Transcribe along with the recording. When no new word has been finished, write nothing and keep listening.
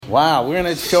Wow, we're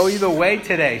going to show you the way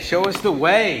today. Show us the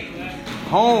way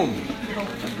home.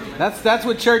 That's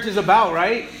what church is about,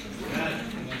 right?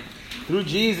 Through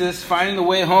Jesus, finding the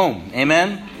way home.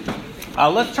 Amen?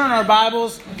 Let's turn our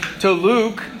Bibles to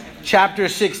Luke chapter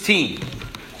 16.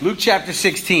 Luke chapter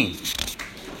 16.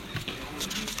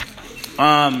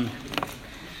 Wow,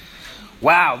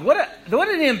 what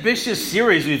an ambitious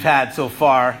series we've had so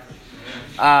far.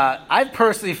 I've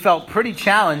personally felt pretty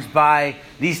challenged by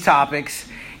these topics.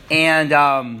 And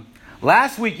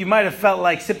last week you might have felt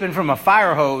like sipping from a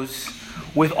fire hose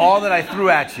with all that I threw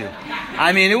at you.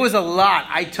 I mean, it was a lot.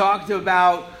 I talked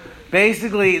about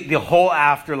basically the whole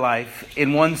afterlife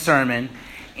in one sermon.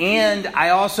 And I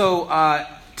also,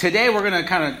 today we're going to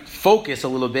kind of focus a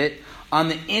little bit on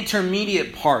the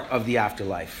intermediate part of the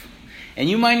afterlife. And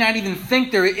you might not even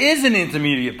think there is an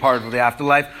intermediate part of the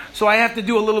afterlife, so I have to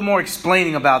do a little more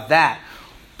explaining about that.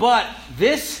 But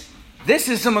this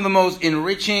is some of the most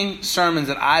enriching sermons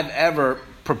that I've ever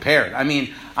prepared. I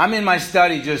mean, I'm in my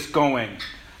study just going,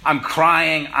 I'm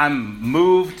crying, I'm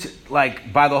moved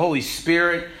like by the Holy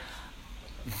Spirit,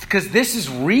 because this is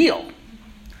real.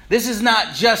 This is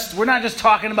not just, we're not just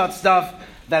talking about stuff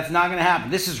that's not going to happen.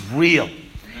 This is real.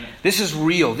 This is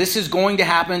real. This is going to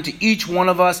happen to each one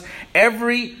of us.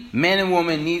 Every man and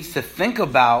woman needs to think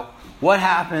about what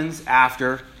happens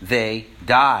after they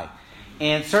die.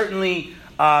 And certainly,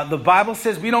 the Bible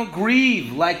says we don't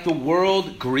grieve like the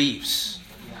world grieves.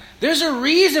 There's a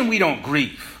reason we don't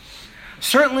grieve.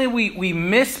 Certainly we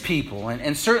miss people,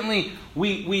 and certainly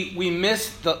we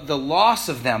miss the loss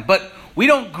of them. But we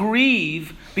don't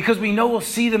grieve because we know we'll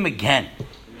see them again.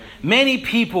 Many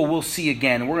people we'll see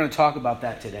again, and we're going to talk about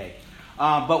that today.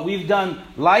 But we've done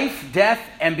life, death,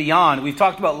 and beyond. We've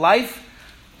talked about life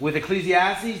with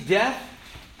Ecclesiastes, death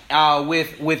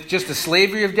with just the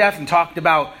slavery of death, and talked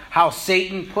about how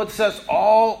Satan puts us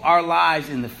all our lives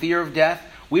in the fear of death.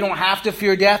 We don't have to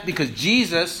fear death because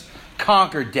Jesus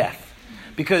conquered death.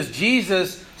 Because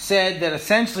Jesus said that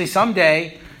essentially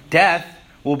someday death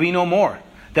will be no more.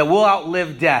 That we'll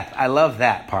outlive death. I love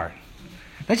that part.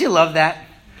 Don't you love that?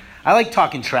 I like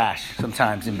talking trash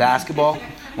sometimes in basketball.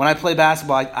 When I play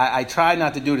basketball, I try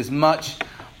not to do it as much,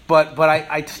 but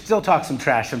I still talk some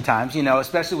trash sometimes, you know,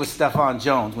 especially with Stephon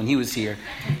Jones when he was here.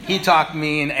 He talked to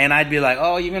me, and I'd be like,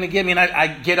 oh, you're going to get me? And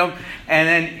I'd get him,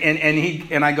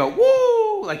 and I go,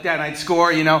 woo, like that, and I'd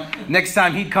score, you know. Next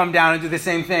time he'd come down and do the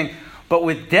same thing. But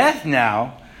with death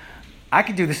now, I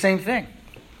could do the same thing.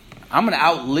 I'm going to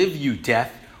outlive you,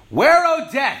 death. Where, oh,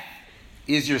 death,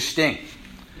 is your sting?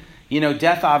 You know,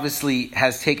 death obviously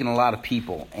has taken a lot of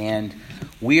people, and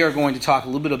we are going to talk a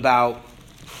little bit about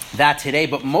that today.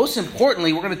 But most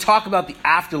importantly, we're going to talk about the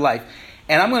afterlife,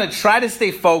 and I'm going to try to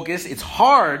stay focused. It's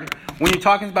hard when you're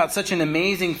talking about such an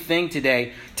amazing thing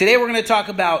today. Today we're going to talk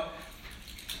about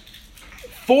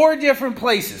 4 different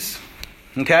places,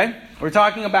 okay? We're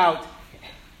talking about,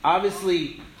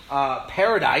 obviously,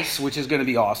 paradise, which is going to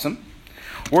be awesome.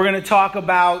 We're going to talk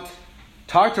about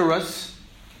Tartarus.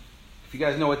 If you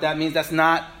guys know what that means, that's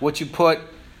not what you put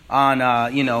on,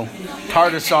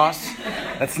 tartar sauce.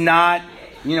 That's not,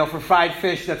 for fried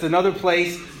fish. That's another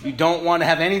place. You don't want to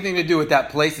have anything to do with that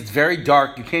place. It's very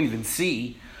dark. You can't even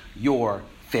see your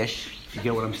fish. You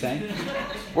get what I'm saying?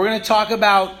 We're going to talk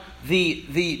about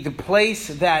the place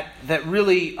that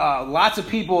really lots of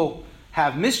people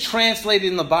have mistranslated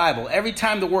in the Bible. Every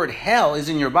time the word hell is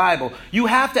in your Bible, you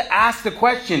have to ask the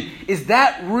question, is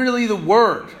that really the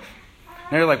word?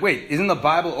 And you're like, wait, isn't the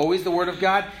Bible always the Word of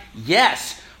God?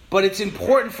 Yes, but it's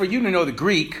important for you to know the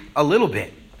Greek a little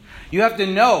bit. You have to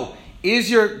know,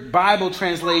 is your Bible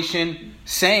translation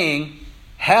saying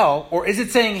hell, or is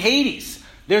it saying Hades?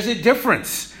 There's a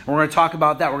difference. And we're going to talk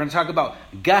about that. We're going to talk about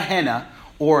Gehenna,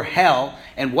 or hell,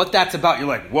 and what that's about. You're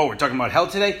like, whoa, we're talking about hell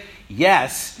today?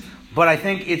 Yes, but I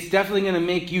think it's definitely going to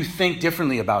make you think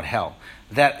differently about hell.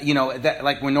 That, that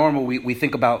like when normal we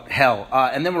think about hell.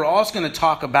 And then we're also going to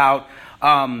talk about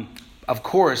of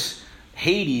course,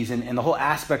 Hades and the whole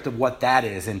aspect of what that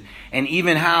is. And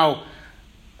even how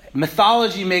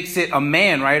mythology makes it a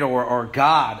man, right? Or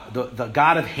God, the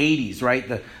God of Hades, right?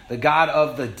 The God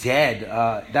of the dead.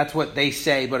 That's what they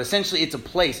say. But essentially, it's a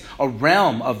place, a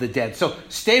realm of the dead. So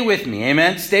stay with me.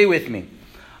 Amen? Stay with me.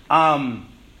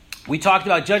 We talked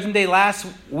about Judgment Day last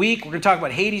week. We're going to talk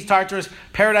about Hades, Tartarus,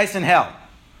 paradise, and hell.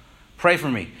 Pray for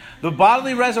me. The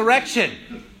bodily resurrection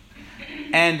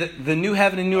and the new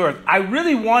heaven and new earth. I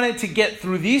really wanted to get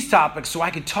through these topics so I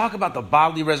could talk about the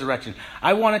bodily resurrection.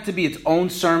 I want it to be its own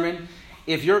sermon.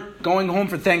 If you're going home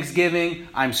for Thanksgiving,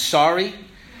 I'm sorry.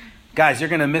 Guys, you're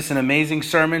going to miss an amazing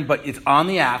sermon, but it's on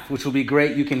the app, which will be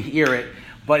great. You can hear it.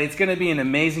 but it's going to be an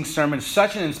amazing sermon,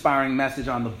 such an inspiring message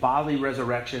on the bodily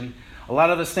resurrection. A lot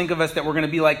of us think of us that we're going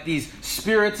to be like these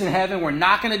spirits in heaven. We're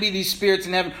not going to be these spirits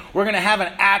in heaven. We're going to have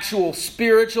an actual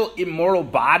spiritual, immortal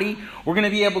body. We're going to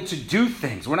be able to do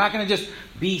things. We're not going to just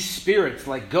be spirits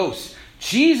like ghosts.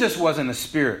 Jesus wasn't a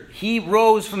spirit. He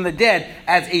rose from the dead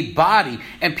as a body,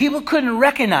 and people couldn't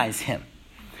recognize him.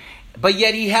 But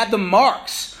yet he had the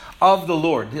marks of the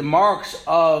Lord, the marks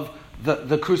of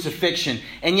the crucifixion.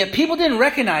 And yet people didn't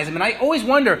recognize him. And I always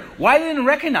wonder, why they didn't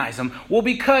recognize him? Well,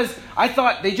 because I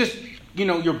thought they just,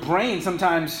 your brain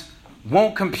sometimes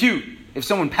won't compute. If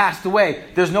someone passed away,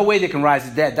 there's no way they can rise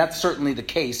the dead. That's certainly the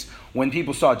case. When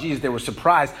people saw Jesus, they were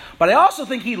surprised. But I also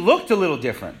think he looked a little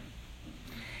different.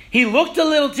 He looked a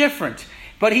little different.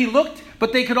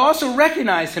 But they could also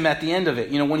recognize him at the end of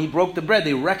it. When he broke the bread,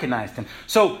 they recognized him.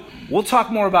 So we'll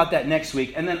talk more about that next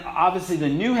week. And then obviously the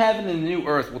new heaven and the new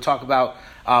earth we'll talk about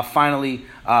finally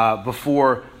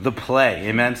before the play.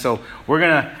 Amen. So we're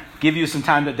going to give you some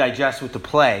time to digest with the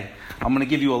play. I'm going to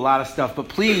give you a lot of stuff. But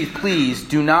please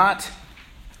do not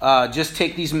just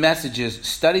take these messages,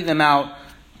 study them out,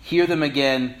 hear them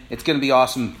again. It's going to be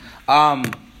awesome.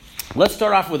 Let's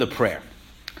start off with a prayer.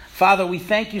 Father, we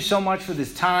thank you so much for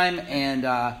this time, and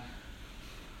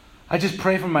I just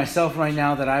pray for myself right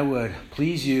now that I would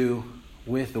please you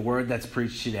with the word that's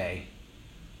preached today.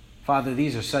 Father,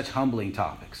 these are such humbling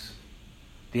topics,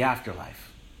 the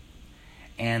afterlife.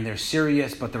 And they're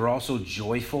serious, but they're also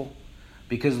joyful,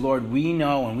 because, Lord, we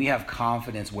know and we have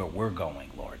confidence where we're going,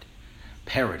 Lord.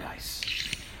 Paradise.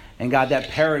 And God, that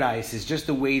paradise is just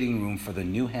the waiting room for the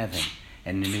new heaven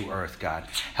and the new earth, God.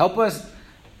 Help us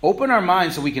open our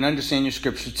minds so we can understand your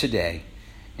scripture today.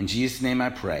 In Jesus' name I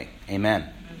pray. Amen.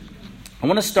 I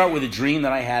want to start with a dream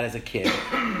that I had as a kid.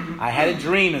 I had a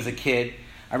dream as a kid.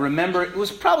 I remember it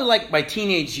was probably like my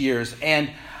teenage years.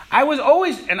 And I was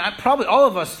always, and probably all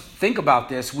of us think about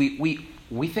this. We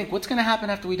think, what's going to happen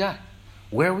after we die?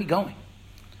 Where are we going?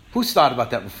 Who's thought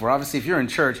about that before? Obviously, if you're in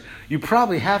church, you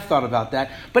probably have thought about that.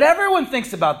 But everyone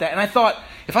thinks about that. And I thought,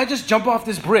 if I just jump off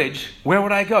this bridge, where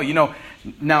would I go?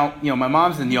 Now, my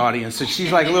mom's in the audience, so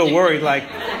she's like a little worried,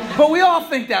 but we all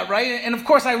think that, right? And of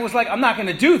course I was like, I'm not going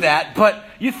to do that, but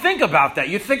you think about that.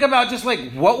 You think about just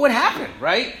like, what would happen,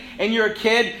 right? And you're a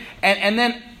kid, and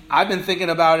then I've been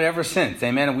thinking about it ever since,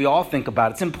 amen? And we all think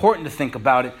about it. It's important to think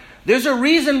about it. There's a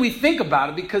reason we think about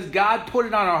it, because God put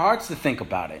it on our hearts to think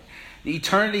about it. The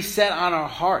eternity set on our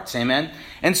hearts, amen?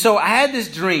 And so I had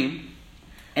this dream,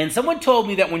 and someone told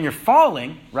me that when you're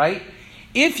falling, right,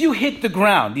 if you hit the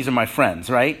ground, these are my friends,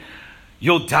 right,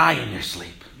 you'll die in your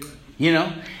sleep,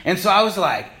 And so I was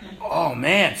like, oh,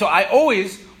 man. So I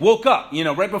always woke up,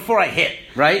 right before I hit,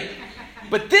 right?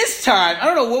 But this time, I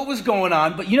don't know what was going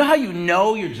on, but you know how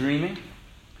you're dreaming?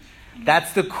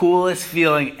 That's the coolest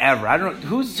feeling ever. I don't know,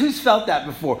 who's felt that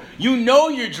before?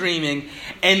 You're dreaming,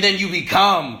 and then you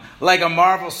become like a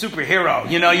Marvel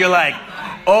superhero. You're like,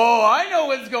 oh, I know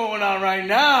what's going on right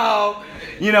now.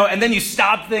 And then you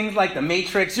stop things like the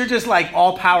Matrix. You're just like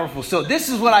all powerful. So this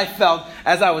is what I felt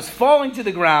as I was falling to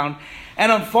the ground,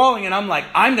 and I'm falling, and I'm like,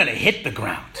 I'm going to hit the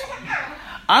ground.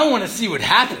 I want to see what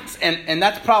happens. And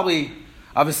that's probably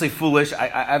obviously foolish.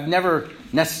 I've never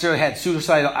necessarily had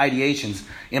suicidal ideations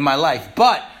in my life,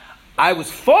 but I was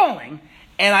falling,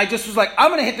 and I just was like, I'm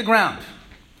going to hit the ground,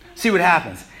 see what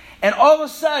happens. And all of a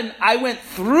sudden, I went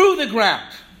through the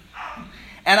ground,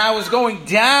 and I was going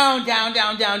down, down,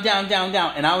 down, down, down, down,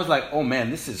 down, and I was like, oh man,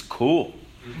 this is cool.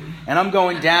 And I'm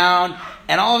going down,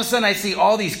 and all of a sudden, I see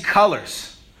all these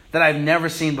colors that I've never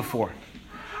seen before.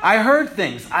 I heard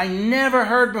things I never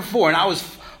heard before, and I was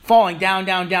falling down,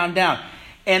 down, down, down.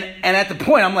 And at the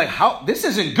point, I'm like, this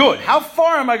isn't good. How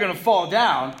far am I going to fall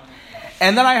down?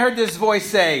 And then I heard this voice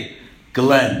say,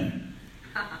 Glenn.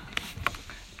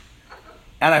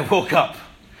 And I woke up.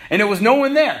 And there was no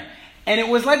one there. And it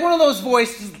was like one of those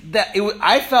voices that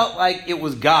I felt like it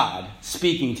was God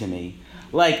speaking to me.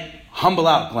 Like, humble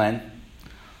out, Glenn.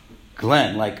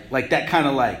 Glenn, like that kind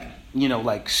of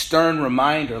like stern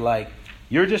reminder. Like,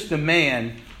 you're just a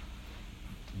man.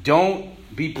 Don't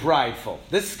be prideful.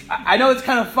 I know it's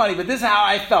kind of funny, but this is how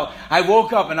I felt. I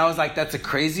woke up and I was like, that's the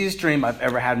craziest dream I've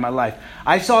ever had in my life.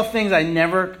 I saw things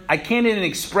I can't even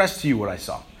express to you what I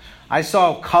saw. I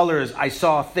saw colors. I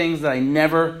saw things that I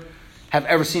never have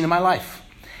ever seen in my life.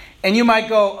 And you might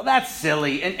go, oh, that's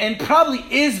silly. And probably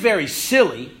is very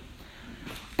silly.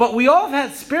 But we all have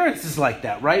had experiences like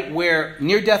that, right? Where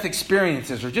near-death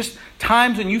experiences or just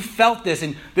times when you felt this,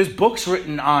 and there's books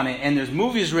written on it and there's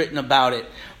movies written about it.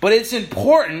 But it's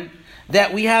important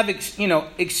that we have,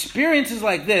 experiences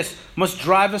like this must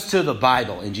drive us to the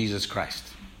Bible in Jesus Christ.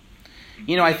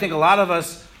 I think a lot of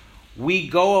us, we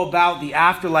go about the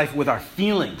afterlife with our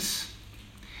feelings.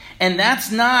 And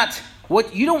that's not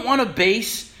what you don't want to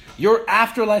base your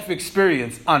afterlife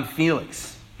experience on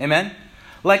feelings. Amen?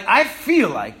 Like, I feel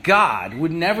like God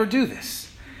would never do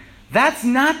this. That's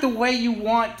not the way you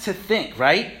want to think,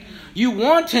 right? You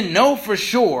want to know for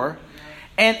sure.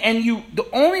 And the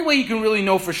only way you can really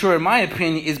know for sure, in my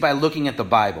opinion, is by looking at the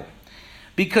Bible.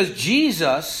 Because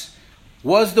Jesus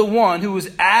was the one who was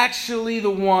actually the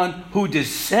one who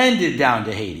descended down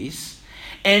to Hades.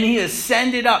 And he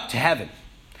ascended up to heaven.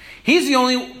 He's the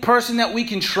only person that we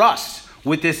can trust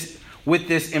with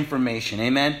this information.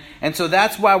 Amen? And so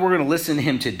that's why we're going to listen to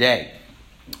him today.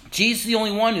 Jesus is the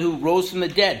only one who rose from the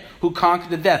dead, who conquered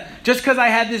the death. Just because I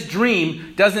had this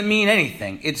dream doesn't mean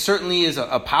anything. It certainly is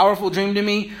a powerful dream to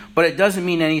me, but it doesn't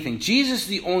mean anything. Jesus is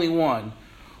the only one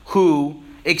who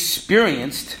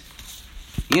experienced,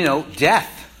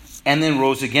 death and then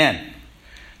rose again.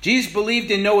 Jesus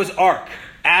believed in Noah's Ark,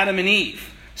 Adam and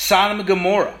Eve, Sodom and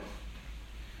Gomorrah.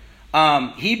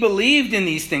 He believed in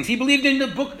these things. He believed in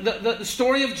the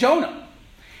story of Jonah.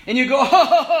 And you go,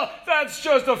 oh, that's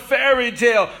just a fairy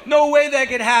tale. No way that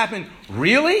could happen.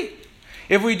 Really?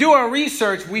 If we do our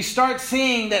research, we start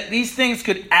seeing that these things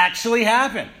could actually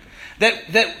happen.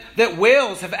 That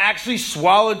whales have actually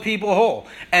swallowed people whole.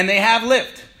 And they have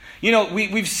lived.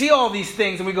 We see all these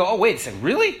things and we go, oh, wait a second,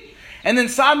 really? And then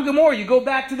Sodom and Gomorrah, you go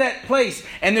back to that place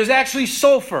and there's actually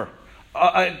sulfur.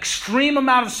 An extreme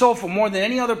amount of sulfur, more than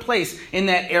any other place in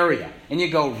that area. And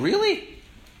you go, really?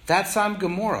 That's Sodom and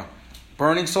Gomorrah.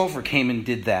 Burning sulfur came and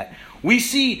did that. We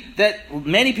see that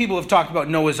many people have talked about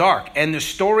Noah's Ark. And there's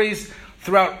stories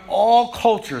throughout all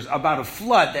cultures about a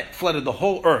flood that flooded the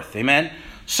whole earth. Amen?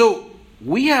 So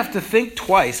we have to think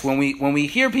twice when we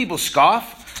hear people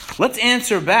scoff. Let's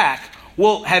answer back.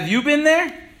 Well, have you been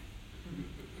there?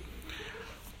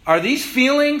 Are these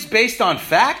feelings based on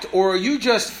fact, or are you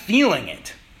just feeling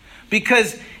it?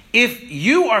 Because if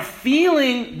you are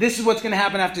feeling this is what's going to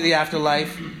happen after the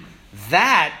afterlife,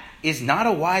 that is not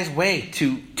a wise way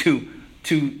to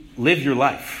live your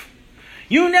life.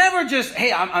 You never just,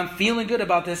 hey, I'm feeling good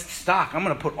about this stock. I'm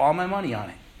going to put all my money on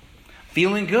it.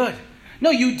 Feeling good.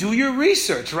 No, you do your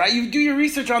research, right? You do your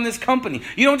research on this company.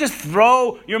 You don't just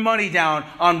throw your money down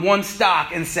on one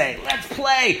stock and say, let's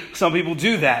play. Some people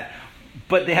do that.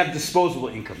 But they have disposable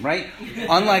income, right?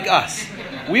 Unlike us.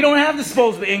 We don't have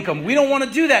disposable income. We don't want to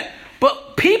do that.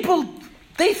 But people,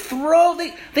 they throw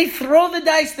the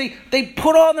dice. They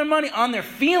put all their money on their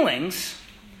feelings.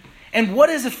 And what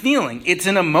is a feeling? It's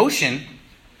an emotion.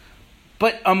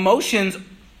 But emotions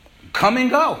come and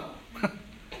go.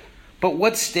 But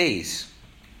what stays?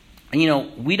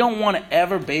 And we don't want to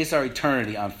ever base our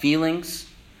eternity on feelings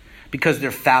because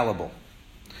they're fallible.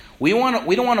 We don't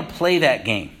want to play that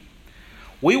game.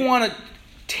 We want to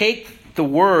take the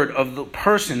word of the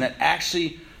person that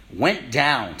actually went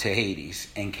down to Hades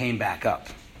and came back up.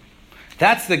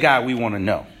 That's the guy we want to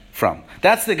know from.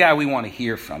 That's the guy we want to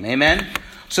hear from. Amen?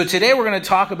 So today we're going to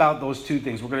talk about those two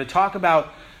things. We're going to talk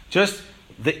about just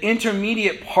the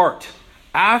intermediate part.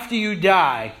 After you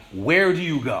die, where do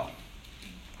you go?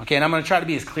 Okay, and I'm going to try to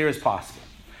be as clear as possible.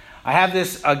 I have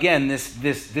this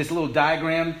little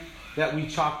diagram that we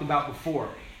talked about before.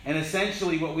 And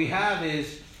essentially what we have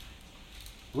is,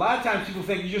 a lot of times people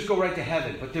think you just go right to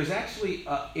heaven, but there's actually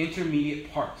an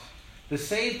intermediate part. The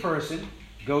saved person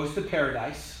goes to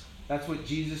paradise. That's what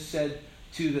Jesus said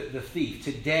to the thief.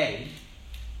 Today,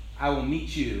 I will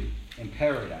meet you in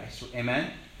paradise.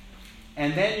 Amen?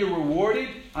 And then you're rewarded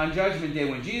on Judgment Day.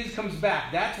 When Jesus comes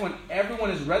back, that's when everyone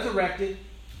is resurrected,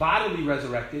 bodily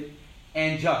resurrected,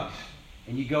 and judged.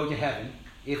 And you go to heaven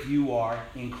if you are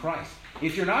in Christ.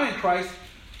 If you're not in Christ,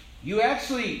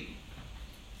 the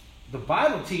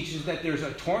Bible teaches that there's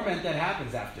a torment that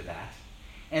happens after that.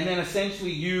 And then essentially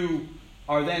you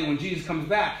are then, when Jesus comes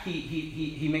back,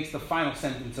 he makes the final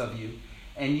sentence of you,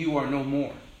 and you are no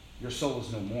more. Your soul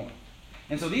is no more.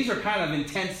 And so these are kind of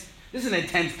intense. This is an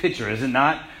intense picture, is it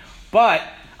not? But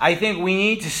I think we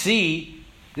need to see,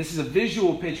 this is a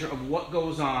visual picture of what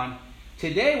goes on.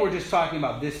 Today we're just talking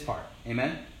about this part.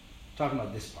 Amen? Talking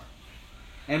about this part.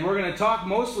 And we're going to talk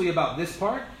mostly about this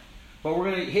part. But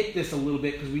we're going to hit this a little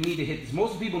bit because we need to hit this.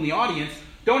 Most people in the audience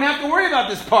don't have to worry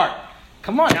about this part.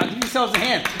 Come on now, give yourselves a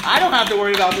hand. I don't have to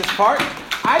worry about this part.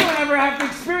 I don't ever have to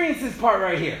experience this part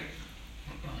right here.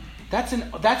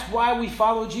 That's why we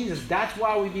follow Jesus. That's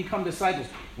why we become disciples.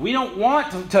 We don't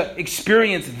want to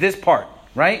experience this part,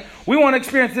 right? We want to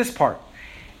experience this part.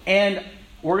 And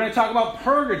we're going to talk about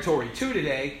purgatory too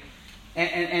today.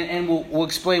 And we'll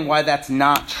explain why that's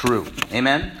not true.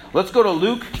 Amen? Let's go to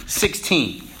Luke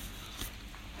 16.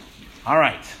 All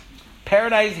right.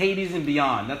 Paradise, Hades, and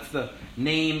Beyond. That's the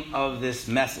name of this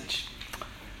message.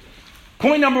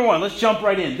 Point number 1. Let's jump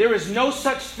right in. There is no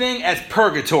such thing as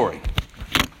purgatory.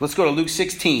 Let's go to Luke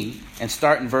 16 and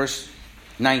start in verse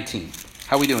 19.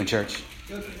 How we doing, church?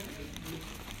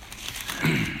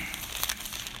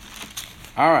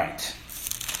 All right.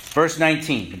 Verse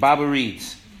 19. The Bible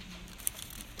reads.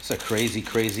 It's a crazy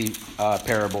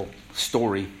parable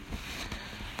story.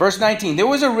 Verse 19. There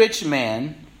was a rich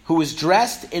man who was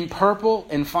dressed in purple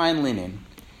and fine linen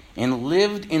and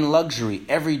lived in luxury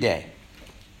every day.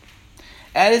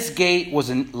 At his gate was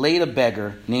laid a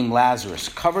beggar named Lazarus,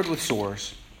 covered with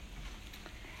sores,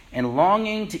 and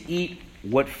longing to eat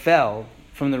what fell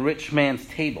from the rich man's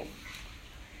table.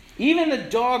 Even the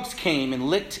dogs came and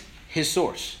licked his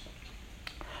sores.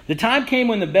 The time came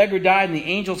when the beggar died, and the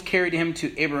angels carried him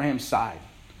to Abraham's side.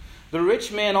 The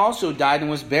rich man also died and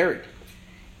was buried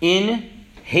in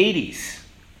Hades.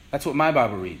 That's what my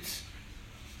Bible reads.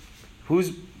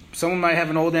 Someone might have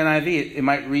an old NIV. It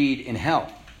might read in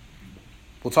hell.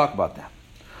 We'll talk about that.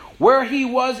 Where he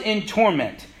was in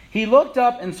torment, he looked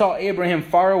up and saw Abraham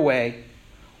far away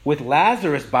with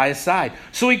Lazarus by his side.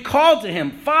 So he called to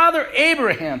him, "Father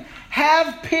Abraham,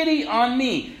 have pity on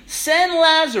me. Send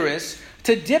Lazarus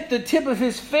to dip the tip of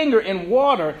his finger in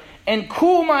water and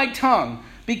cool my tongue,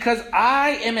 because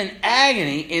I am in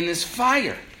agony in this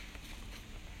fire."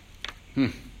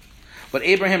 But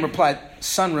Abraham replied,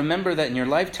 "Son, remember that in your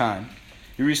lifetime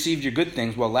you received your good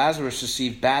things, while Lazarus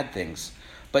received bad things.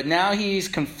 But now he's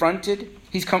comforted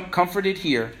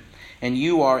here, and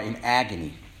you are in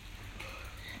agony.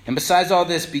 And besides all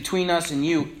this, between us and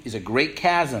you is a great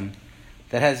chasm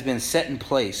that has been set in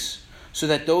place, so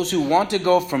that those who want to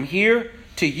go from here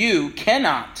to you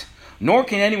cannot, nor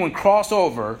can anyone cross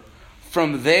over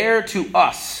from there to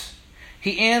us."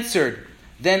 He answered,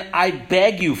 "Then I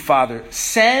beg you, Father,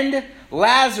 send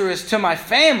Lazarus to my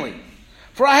family,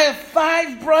 for I have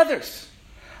 5 brothers.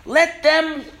 Let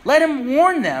him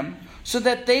warn them, so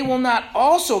that they will not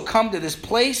also come to this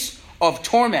place of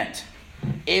torment."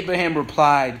 Abraham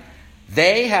replied,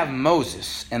 "They have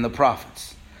Moses and the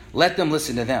prophets. Let them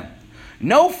listen to them."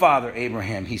 "No, Father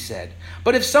Abraham," he said,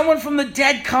 "but if someone from the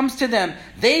dead comes to them,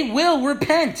 they will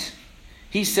repent."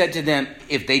 He said to them,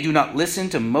 "If they do not listen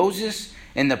to Moses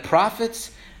and the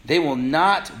prophets, they will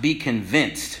not be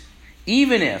convinced,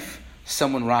 even if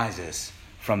someone rises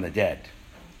from the dead."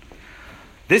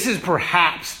 This is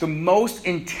perhaps the most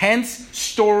intense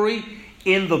story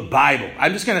in the Bible.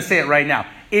 I'm just going to say it right now.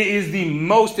 It is the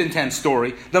most intense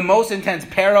story, the most intense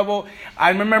parable.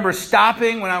 I remember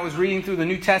stopping when I was reading through the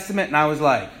New Testament, and I was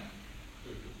like,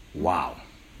 wow,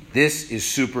 this is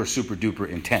super, super duper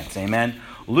intense. Amen.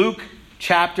 Luke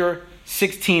chapter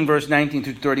 16, verse 19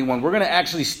 through 31. We're going to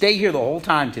actually stay here the whole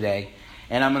time today,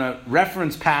 and I'm going to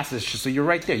reference passages, so you're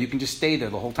right there. You can just stay there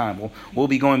the whole time. We'll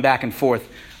be going back and forth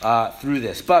through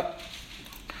this. But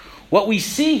what we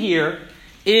see here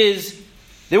is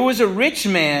there was a rich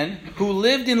man who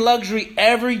lived in luxury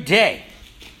every day.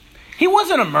 He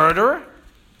wasn't a murderer.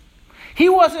 He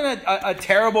wasn't a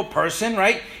terrible person,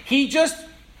 right? He just,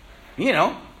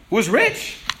 was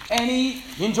rich, and he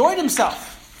enjoyed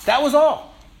himself. That was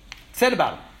all said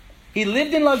about him. He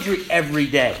lived in luxury every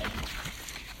day.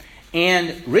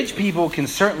 And rich people can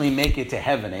certainly make it to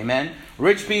heaven, amen?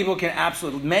 Rich people can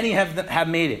absolutely, many have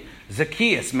made it.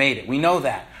 Zacchaeus made it, we know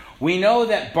that. We know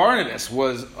that Barnabas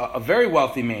was a very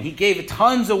wealthy man. He gave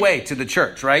tons away to the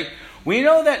church, right? We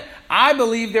know that, I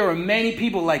believe there were many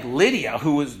people like Lydia,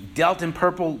 who was dealt in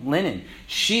purple linen.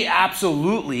 She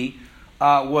absolutely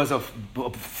was a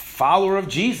follower of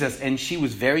Jesus, and she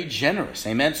was very generous,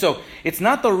 amen? So it's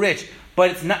not the rich,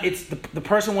 but the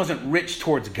person wasn't rich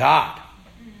towards God.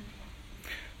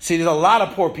 See, there's a lot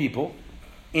of poor people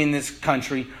in this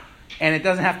country, and it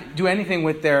doesn't have to do anything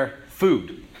with their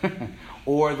food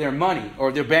or their money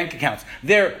or their bank accounts.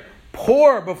 They're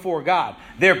poor before God.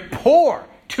 They're poor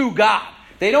to God.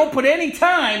 They don't put any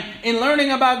time in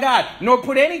learning about God, nor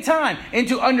put any time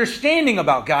into understanding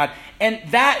about God. And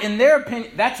that, in their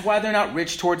opinion, that's why they're not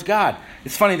rich towards God.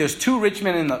 It's funny, there's 2 rich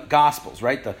men in the Gospels,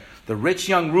 right? The rich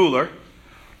young ruler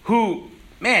who,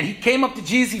 he came up to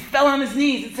Jesus, he fell on his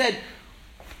knees and said,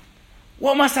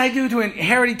 "What must I do to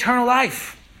inherit eternal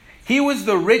life?" He was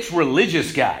the rich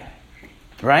religious guy,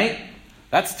 right?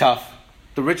 That's tough.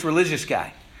 The rich religious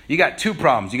guy. You got 2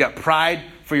 problems. You got pride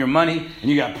for your money, and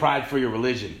you got pride for your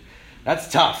religion. That's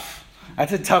tough.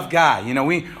 That's a tough guy.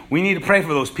 We need to pray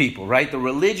for those people, right? The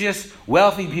religious,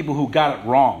 wealthy people who got it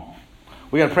wrong.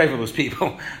 We got to pray for those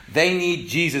people. They need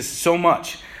Jesus so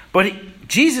much. But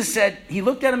Jesus said, he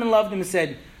looked at him and loved him and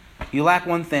said, "You lack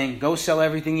one thing. Go sell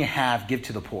everything you have, give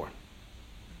to the poor."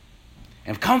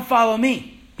 and come follow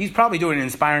me. He's probably doing it in an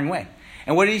inspiring way.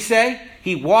 And what did he say?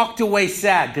 He walked away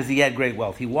sad because he had great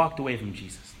wealth. He walked away from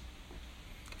Jesus.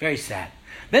 Very sad.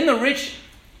 Then the rich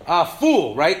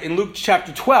fool, right? In Luke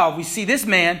chapter 12, we see this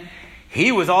man.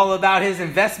 He was all about his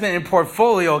investment and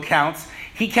portfolio accounts.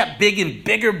 He kept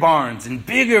bigger barns and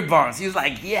bigger barns. He was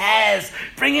like, yes,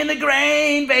 bring in the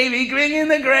grain, baby, bring in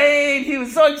the grain. He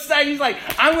was so excited. He's like,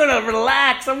 I'm going to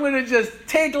relax. I'm going to just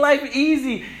take life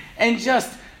easy and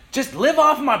just live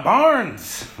off my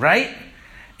barns, right?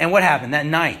 And what happened? That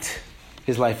night,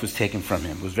 his life was taken from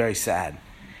him. It was very sad.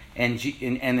 And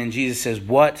then Jesus says,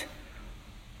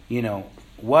 you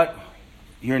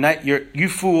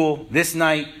fool, this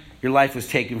night your life was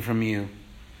taken from you.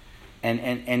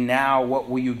 And now what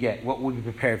will you get? What will be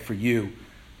prepared for you?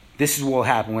 This is what will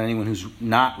happen with anyone who's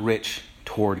not rich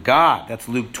toward God. That's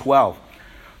Luke 12.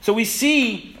 So we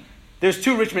see there's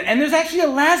two rich men. And there's actually a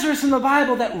Lazarus in the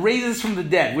Bible that raises from the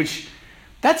dead, which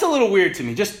that's a little weird to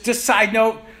me. Just side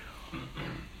note,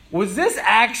 was this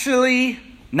actually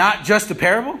not just a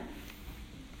parable?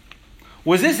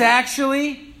 Was this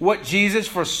actually what Jesus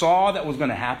foresaw that was going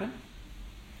to happen?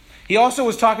 He also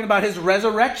was talking about his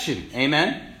resurrection.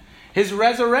 Amen? His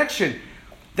resurrection.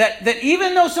 That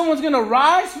even though someone's going to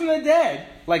rise from the dead,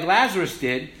 like Lazarus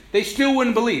did, they still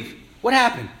wouldn't believe. What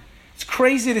happened? It's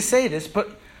crazy to say this,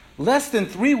 but less than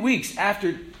 3 weeks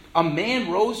after a man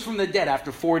rose from the dead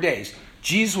after 4 days,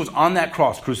 Jesus was on that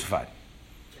cross crucified.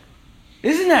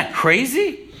 Isn't that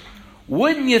crazy?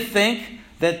 Wouldn't you think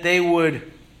that they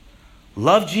would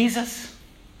love Jesus?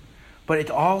 But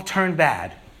it all turned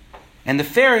bad. And the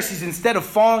Pharisees, instead of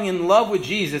falling in love with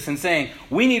Jesus and saying,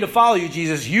 we need to follow you,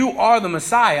 Jesus, you are the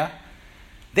Messiah,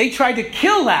 they tried to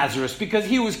kill Lazarus because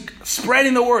he was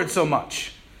spreading the word so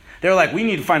much. They're like, we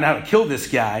need to find out how to kill this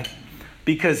guy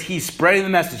because he's spreading the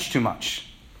message too much.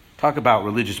 Talk about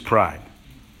religious pride.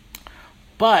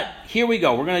 But here we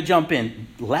go. We're going to jump in.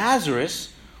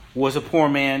 Lazarus was a poor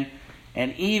man,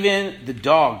 and even the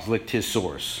dogs licked his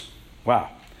sores.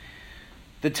 Wow.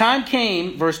 The time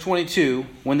came, verse 22,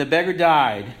 when the beggar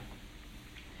died,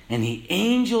 and the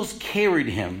angels carried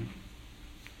him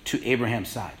to Abraham's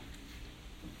side.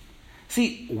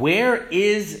 See, where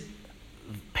is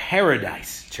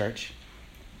paradise, church?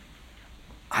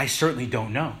 I certainly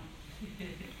don't know.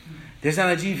 There's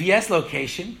not a GPS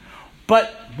location.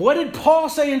 But what did Paul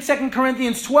say in 2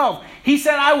 Corinthians 12? He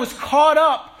said, I was caught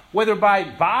up, whether by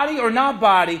body or not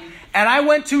body, and I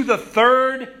went to the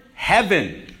third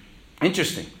heaven.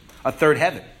 Interesting. A third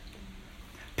heaven.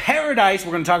 Paradise,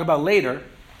 we're going to talk about later,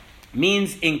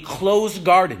 means enclosed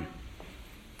garden.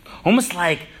 Almost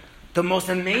like the most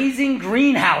amazing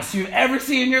greenhouse you've ever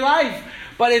seen in your life.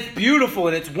 But it's beautiful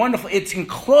and it's wonderful. It's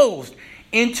enclosed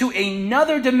into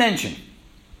another dimension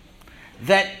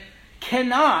that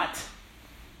cannot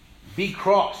be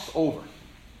crossed over.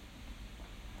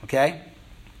 Okay?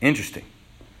 Interesting.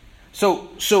 So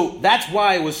that's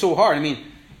why it was so hard. I mean,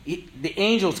 the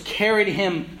angels carried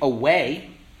him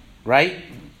away, right?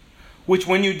 Which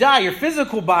when you die, your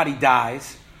physical body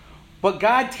dies, but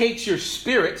God takes your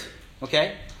spirit,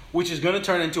 okay, which is going to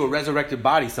turn into a resurrected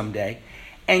body someday,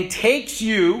 and takes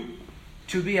you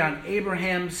to be on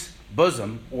Abraham's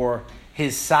bosom or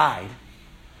his side,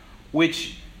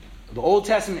 which the Old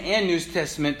Testament and New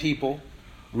Testament people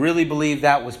really believe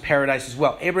that was paradise as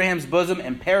well. Abraham's bosom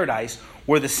and paradise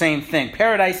were the same thing.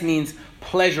 Paradise means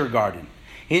pleasure garden.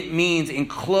 It means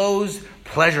enclosed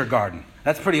pleasure garden.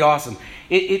 That's pretty awesome.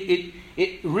 It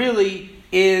really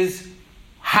is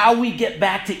how we get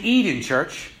back to Eden,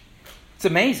 church. It's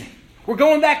amazing. We're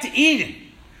going back to Eden.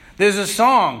 There's a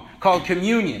song called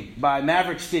Communion by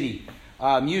Maverick City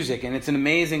Music, and it's an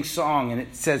amazing song, and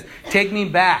it says, take me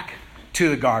back to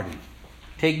the garden.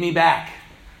 Take me back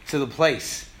to the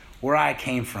place where I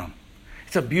came from.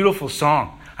 It's a beautiful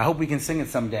song. I hope we can sing it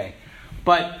someday.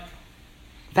 But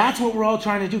that's what we're all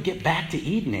trying to do, get back to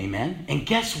Eden, amen? And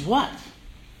guess what?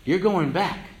 You're going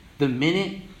back the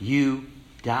minute you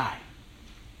die.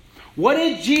 What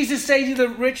did Jesus say to the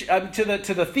rich,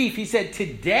 to the thief? He said,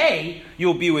 today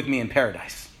you'll be with me in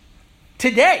paradise.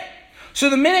 Today. So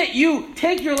the minute you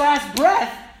take your last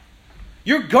breath,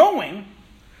 you're going.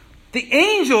 The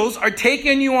angels are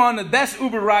taking you on the best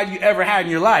Uber ride you ever had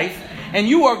in your life, and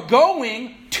you are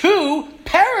going to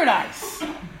paradise.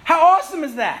 How awesome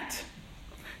is that?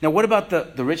 Now, what about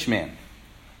the rich man?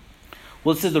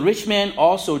 Well, it says the rich man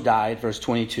also died, verse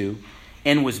 22,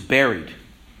 and was buried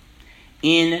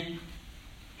in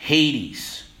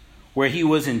Hades, where he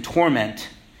was in torment.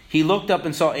 He looked up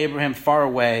and saw Abraham far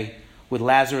away with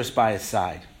Lazarus by his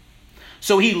side.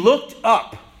 So he looked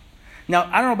up. Now,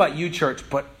 I don't know about you, church,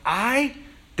 but I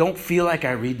don't feel like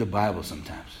I read the Bible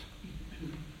sometimes.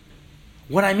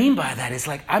 what I mean by that is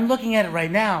like, I'm looking at it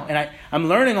right now, and I'm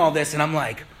learning all this, and I'm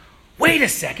like, wait a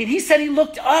second. He said he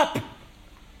looked up.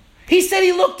 He said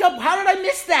he looked up. How did I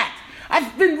miss that?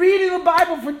 I've been reading the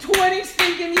Bible for 20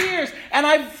 stinking years, and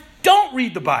I don't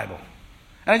read the Bible.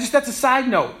 And that's a side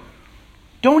note.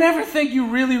 Don't ever think you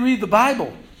really read the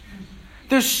Bible.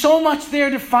 There's so much there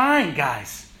to find,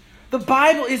 guys. The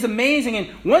Bible is amazing. And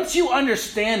once you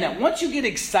understand that, once you get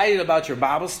excited about your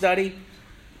Bible study,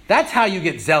 that's how you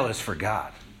get zealous for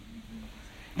God.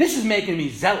 This is making me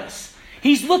zealous.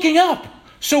 He's looking up.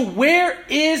 So where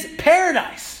is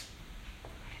paradise?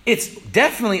 It's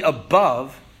definitely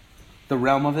above the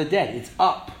realm of the dead. It's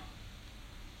up.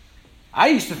 I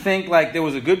used to think like there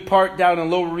was a good part down in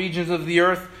the lower regions of the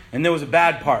earth, and there was a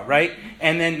bad part, right?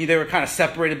 And then they were kind of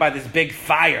separated by this big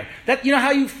fire. That, you know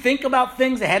how you think about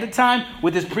things ahead of time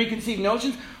with this preconceived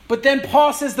notions? But then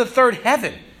Paul says the third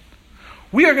heaven.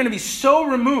 We are going to be so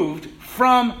removed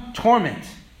from torment.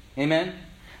 Amen?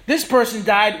 This person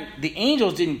died. The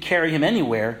angels didn't carry him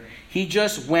anywhere. He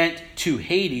just went to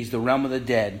Hades, the realm of the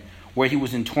dead, where he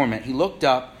was in torment. He looked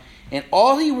up, and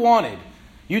all he wanted,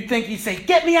 you'd think he'd say,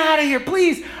 get me out of here,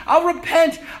 please. I'll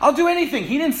repent. I'll do anything.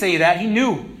 He didn't say that. He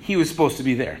knew he was supposed to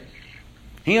be there.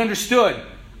 He understood.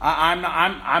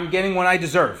 I'm getting what I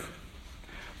deserve.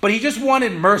 But he just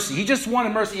wanted mercy. He just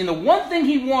wanted mercy. And the one thing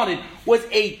he wanted was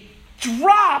a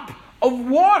drop of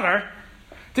water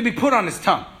to be put on his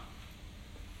tongue.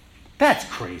 That's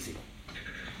crazy.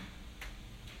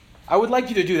 I would like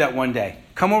you to do that one day.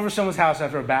 Come over to someone's house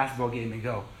after a basketball game and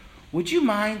go, would you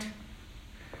mind?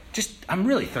 I'm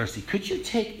really thirsty. Could you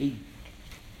take a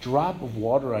drop of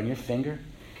water on your finger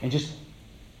and just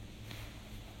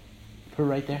put it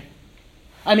right there?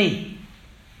 I mean,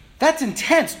 that's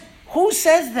intense. Who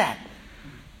says that?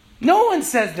 No one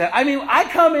says that. I mean, I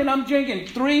come in, I'm drinking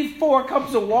 3-4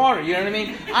 cups of water. You know what I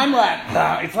mean? I'm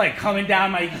like, it's like coming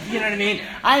down my, you know what I mean?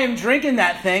 I am drinking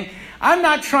that thing. I'm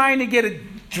not trying to get a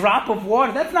drop of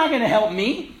water. That's not going to help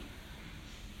me.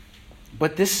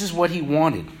 But this is what he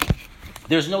wanted.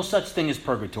 There's no such thing as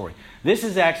purgatory. This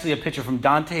is actually a picture from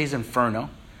Dante's Inferno,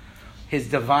 his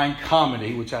Divine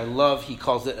Comedy, which I love. He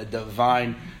calls it a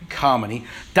Divine Comedy.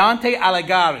 Dante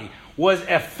Alighieri was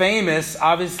a famous,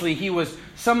 obviously he was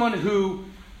someone who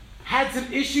had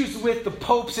some issues with the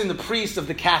popes and the priests of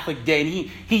the Catholic day. And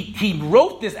he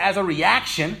wrote this as a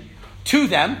reaction to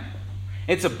them.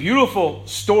 It's a beautiful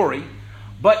story.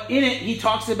 But in it, he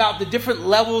talks about the different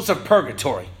levels of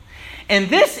purgatory. And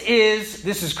this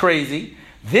is crazy.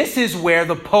 This is where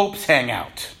the popes hang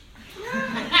out.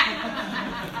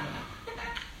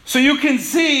 So you can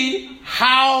see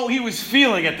how he was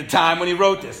feeling at the time when he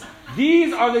wrote this.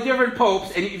 These are the different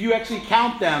popes, and if you actually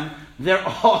count them, they're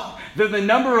the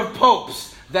number of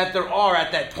popes that there are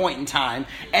at that point in time.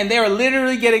 And they're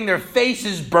literally getting their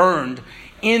faces burned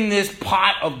in this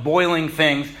pot of boiling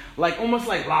things, almost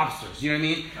like lobsters. You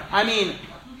know what I mean?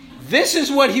 This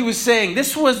is what he was saying.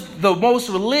 This was the most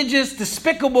religious,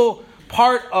 despicable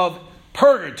part of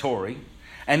purgatory,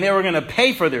 and they were going to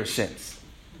pay for their sins.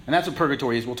 And that's what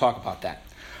purgatory is. We'll talk about that.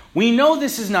 We know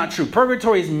this is not true.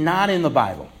 Purgatory is not in the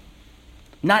Bible.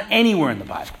 Not anywhere in the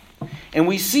Bible. And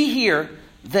we see here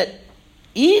that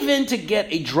even to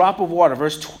get a drop of water,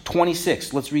 verse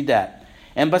 26, let's read that.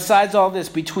 And besides all this,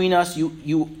 between us,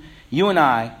 you and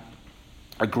I,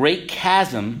 a great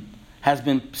chasm has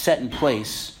been set in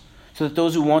place, so that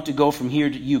those who want to go from here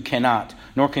to you cannot,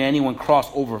 nor can anyone cross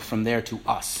over from there to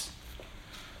us.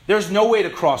 There's no way to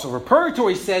cross over.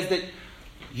 Purgatory says that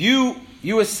you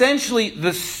essentially,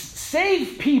 the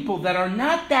saved people that are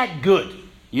not that good,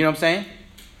 you know what I'm saying?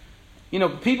 You know,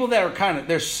 people that are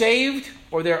they're saved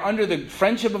or they're under the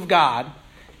friendship of God,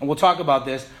 and we'll talk about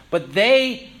this, but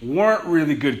they weren't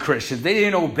really good Christians. They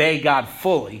didn't obey God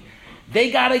fully. They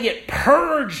got to get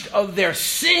purged of their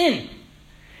sin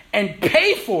and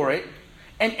pay for it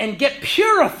and get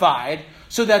purified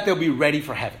so that they'll be ready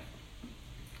for heaven.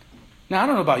 Now, I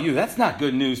don't know about you. That's not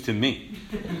good news to me.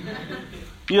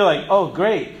 You're like, oh,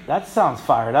 great. That sounds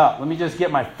fired up. Let me just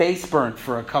get my face burnt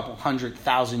for a couple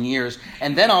 100,000 years,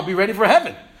 and then I'll be ready for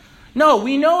heaven. No,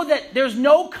 we know that there's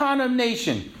no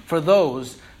condemnation for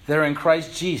those that are in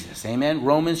Christ Jesus. Amen?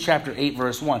 Romans chapter 8,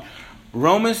 verse 1.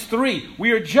 Romans 3,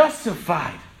 we are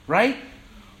justified, right?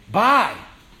 By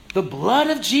the blood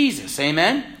of Jesus.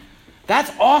 Amen?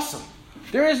 That's awesome.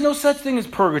 There is no such thing as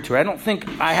purgatory. I don't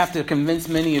think I have to convince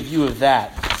many of you of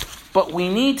that. But we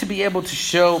need to be able to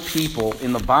show people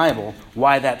in the Bible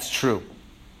why that's true.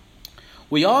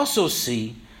 We also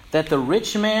see that the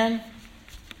rich man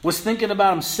was thinking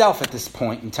about himself at this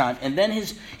point in time. And then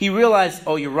he realized,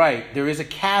 oh, you're right. There is a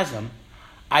chasm.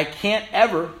 I can't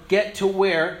ever get to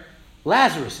where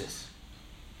Lazarus is.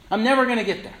 I'm never going to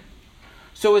get there.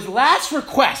 So his last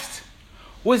request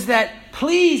was that,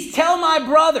 please tell my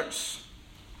brothers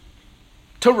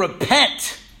to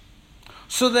repent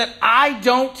so that I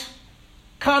don't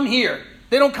come here.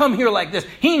 They don't come here like this.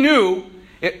 He knew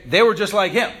they were just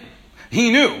like him.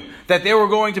 He knew that they were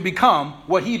going to become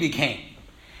what he became.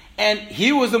 And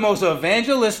he was the most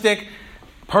evangelistic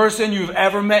person you've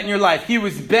ever met in your life. He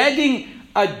was begging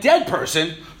a dead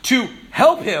person to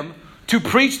help him to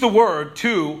preach the word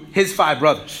to his 5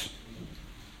 brothers.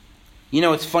 You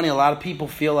know, it's funny. A lot of people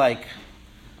feel like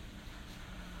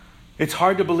it's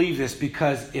hard to believe this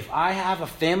because if I have a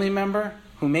family member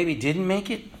who maybe didn't make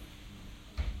it,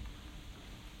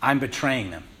 I'm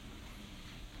betraying them.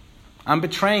 I'm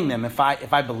betraying them if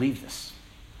I believe this.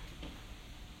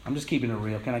 I'm just keeping it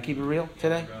real. Can I keep it real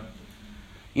today?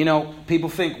 You know, people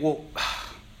think, well,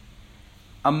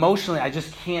 emotionally, I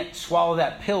just can't swallow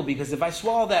that pill because if I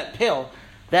swallow that pill,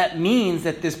 that means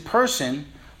that this person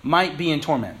might be in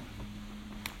torment.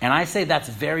 And I say that's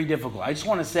very difficult. I just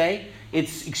want to say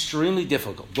it's extremely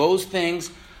difficult. Those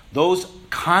things, those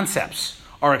concepts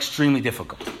are extremely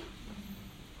difficult.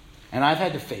 And I've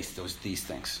had to face these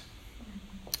things.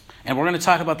 And we're going to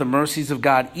talk about the mercies of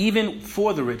God, even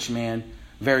for the rich man,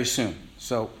 very soon.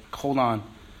 So hold on.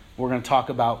 We're going to talk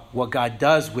about what God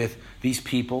does with these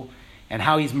people and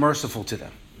how he's merciful to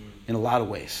them in a lot of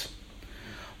ways.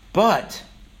 But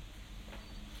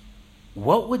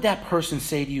what would that person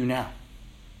say to you now?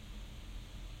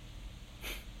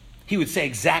 He would say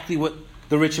exactly what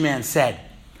the rich man said.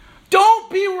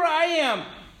 Don't be where I am.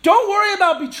 Don't worry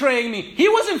about betraying me. He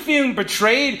wasn't feeling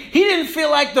betrayed. He didn't feel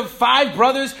like the 5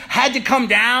 brothers had to come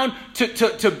down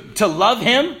to love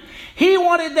him. He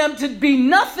wanted them to be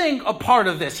nothing a part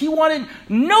of this. He wanted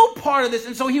no part of this.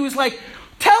 And so he was like,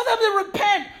 tell them to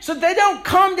repent so they don't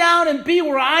come down and be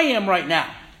where I am right now.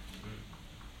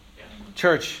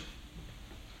 Church,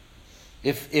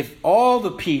 if all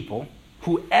the people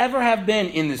who ever have been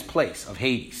in this place of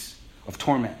Hades, of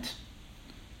torment,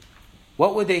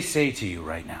 what would they say to you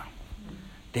right now?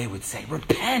 They would say,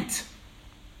 repent.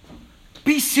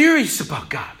 Be serious about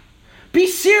God. Be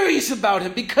serious about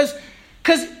him because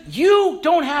you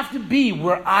don't have to be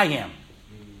where I am.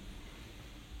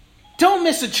 Don't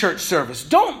miss a church service.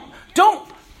 Don't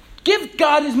give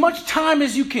God as much time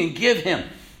as you can give him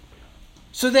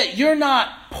so that you're not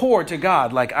poor to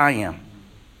God like I am.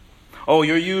 Oh,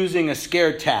 you're using a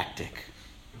scare tactic.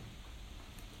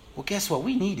 Well, guess what?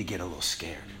 We need to get a little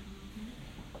scared.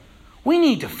 We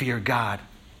need to fear God.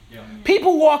 Yeah.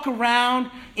 People walk around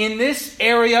in this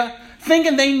area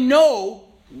thinking they know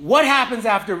what happens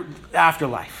after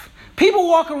life. People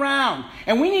walk around,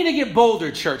 and we need to get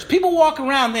bolder, church. People walk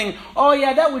around thinking, oh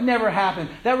yeah, that would never happen.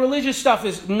 That religious stuff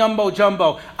is numbo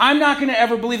jumbo. I'm not going to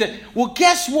ever believe that. Well,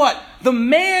 guess what? The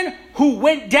man who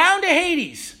went down to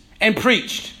Hades and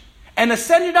preached and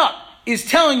ascended up is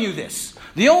telling you this.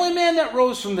 The only man that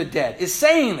rose from the dead is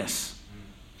saying this.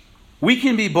 We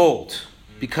can be bold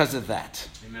because of that.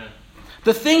 Amen.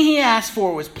 The thing he asked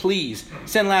for was, please,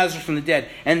 send Lazarus from the dead.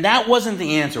 And that wasn't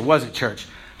the answer, was it, church?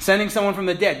 Sending someone from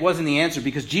the dead wasn't the answer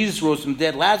because Jesus rose from the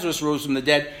dead, Lazarus rose from the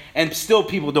dead, and still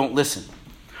people don't listen.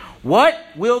 What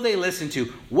will they listen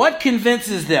to? What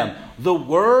convinces them? The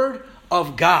Word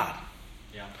of God.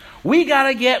 Yeah. We got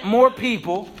to get more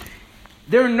people,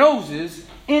 their noses,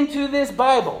 into this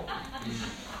Bible.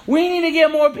 We need to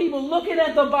get more people looking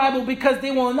at the Bible because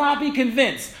they will not be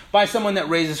convinced by someone that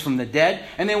raises from the dead,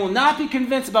 and they will not be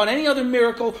convinced about any other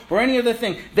miracle or any other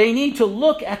thing. They need to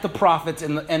look at the prophets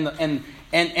and the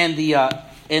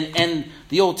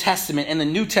Old Testament and the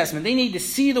New Testament. They need to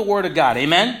see the Word of God.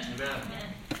 Amen? Amen.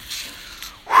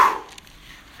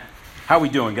 How are we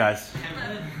doing, guys?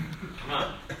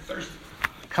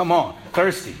 Come on,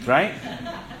 thirsty, right?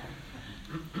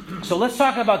 So let's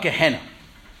talk about Gehenna.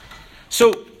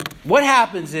 So what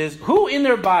happens is, who in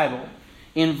their Bible,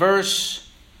 in verse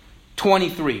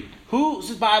 23,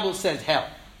 whose Bible says hell?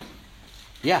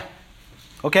 Yeah.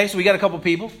 Okay, so we got a couple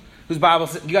people whose Bible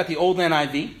says, you got the old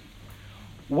NIV.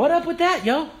 What up with that,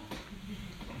 yo?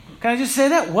 Can I just say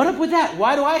that? What up with that?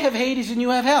 Why do I have Hades and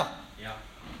you have hell? Yeah.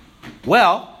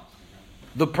 Well,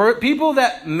 the people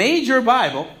that made your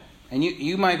Bible, and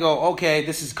you might go, okay,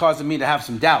 this is causing me to have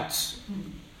some doubts.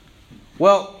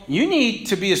 Well, you need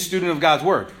to be a student of God's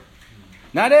Word.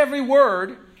 Not every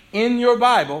word in your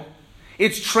Bible,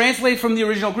 it's translated from the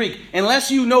original Greek. Unless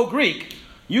you know Greek,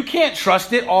 you can't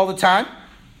trust it all the time.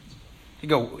 You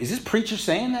go, is this preacher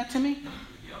saying that to me?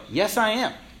 Yes, I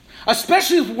am.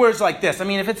 Especially with words like this. I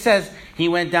mean, if it says he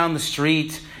went down the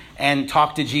street and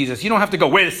talked to Jesus, you don't have to go,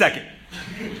 wait a second.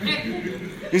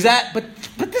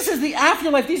 But this is the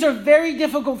afterlife. These are very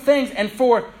difficult things. And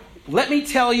for let me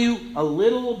tell you a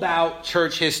little about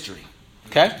church history.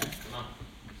 Okay?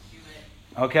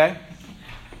 Okay?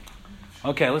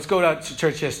 Okay, let's go to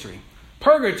church history.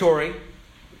 Purgatory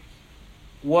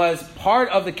was part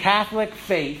of the Catholic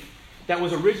faith that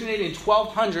was originated in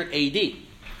 1200 AD.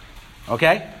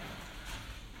 Okay?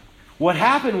 What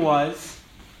happened was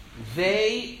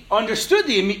they understood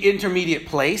the intermediate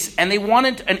place and they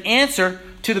wanted an answer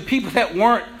to the people that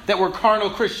were carnal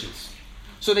Christians.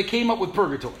 So they came up with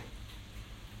purgatory.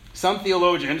 Some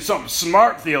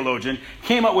smart theologian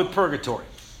came up with purgatory.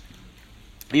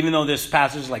 Even though there's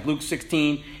passages like Luke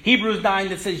 16, Hebrews 9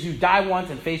 that says you die once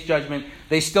and face judgment,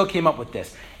 they still came up with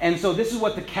this. And so this is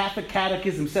what the Catholic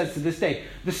Catechism says to this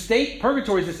day.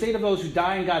 Purgatory is the state of those who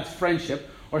die in God's friendship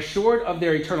or short of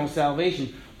their eternal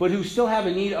salvation, but who still have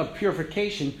a need of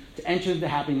purification to enter the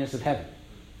happiness of heaven.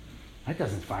 That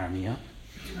doesn't fire me up.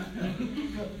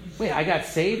 Wait, I got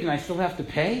saved and I still have to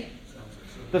pay?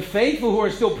 The faithful who are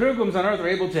still pilgrims on earth are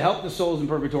able to help the souls in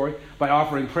purgatory by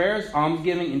offering prayers,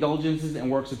 almsgiving, indulgences, and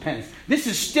works of penance. This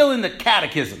is still in the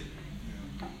Catechism.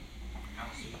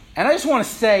 And I just want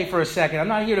to say for a second, I'm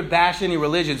not here to bash any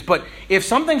religions, but if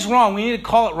something's wrong, we need to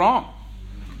call it wrong.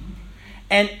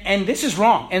 And this is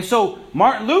wrong. And so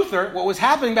Martin Luther, what was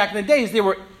happening back in the day is they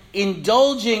were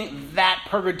indulging that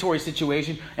purgatory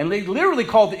situation, and they literally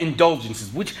called it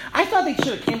indulgences, which I thought they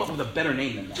should have came up with a better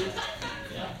name than that.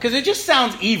 Because it just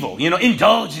sounds evil,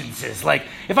 indulgences. Like,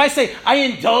 if I say, I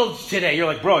indulged today, you're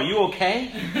like, bro, are you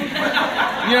okay? You know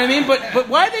what I mean? But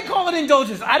why do they call it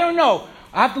indulgence? I don't know.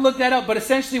 I have to look that up. But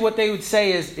essentially what they would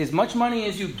say is, as much money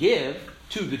as you give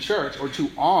to the church or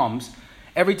to alms,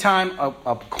 every time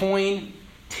a coin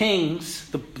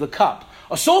tings the cup,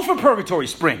 a soul for purgatory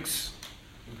springs.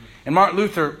 And Martin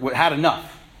Luther had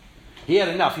enough. He had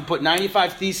enough. He put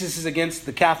 95 theses against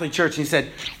the Catholic Church. And he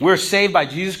said, we're saved by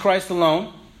Jesus Christ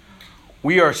alone.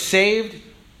 We are saved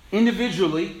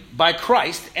individually by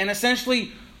Christ. And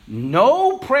essentially,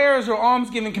 no prayers or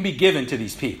almsgiving can be given to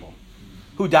these people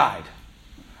who died.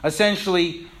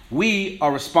 Essentially, we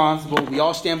are responsible. We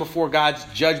all stand before God's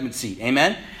judgment seat.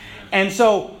 Amen? And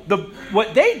so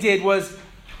what they did was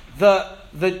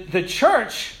the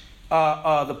church,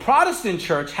 the Protestant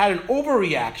church, had an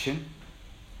overreaction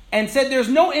and said there's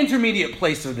no intermediate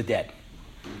place of the dead.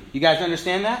 You guys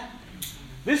understand that?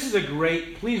 This is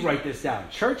please write this down.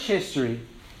 Church history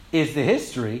is the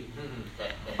history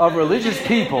of religious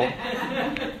people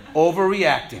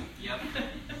overreacting.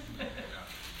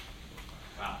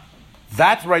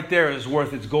 That right there is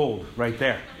worth its gold right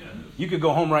there. You could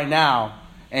go home right now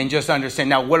and just understand.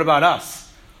 Now, what about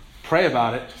us? Pray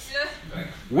about it.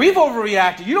 We've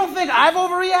overreacted. You don't think I've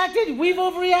overreacted? We've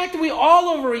overreacted. We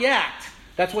all overreact.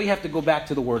 That's why you have to go back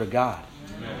to the Word of God.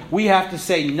 We have to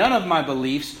say, none of my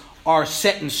beliefs are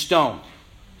set in stone.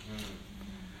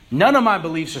 None of my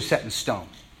beliefs are set in stone.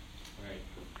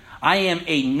 I am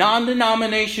a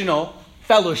non-denominational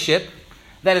fellowship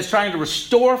that is trying to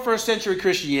restore first century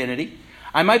Christianity.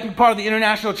 I might be part of the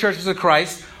International Churches of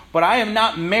Christ, but I am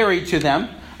not married to them.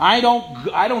 I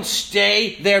don't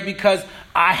stay there because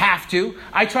I have to.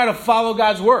 I try to follow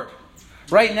God's word.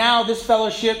 Right now, this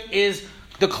fellowship is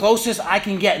the closest I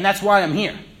can get, and that's why I'm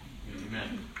here.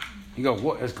 Amen. You go,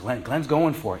 what is Glenn? Glenn's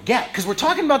going for it. Yeah, because we're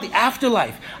talking about the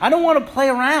afterlife. I don't want to play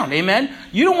around. Amen?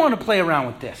 You don't want to play around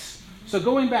with this. So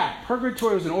going back,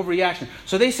 purgatory was an overreaction.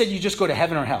 So they said you just go to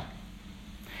heaven or hell.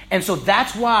 And so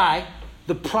that's why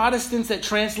the Protestants that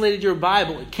translated your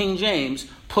Bible, King James,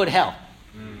 put hell.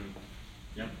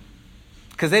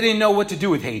 Because they didn't know what to do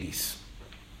with Hades.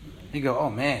 You go, oh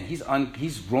man,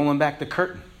 he's rolling back the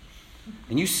curtain.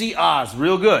 And you see Oz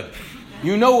real good.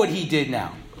 You know what he did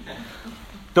now.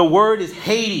 The word is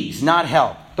Hades, not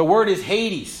hell. The word is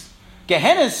Hades.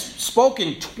 Gehenna is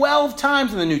spoken 12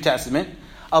 times in the New Testament.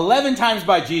 11 times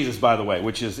by Jesus, by the way,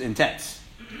 which is intense.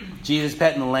 Jesus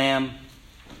petting the lamb.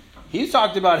 He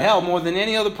talked about hell more than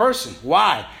any other person.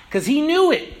 Why? Because he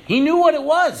knew it. He knew what it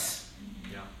was.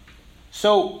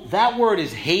 So that word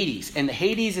is Hades. And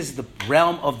Hades is the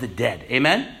realm of the dead.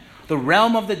 Amen? The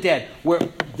realm of the dead. Where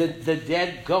the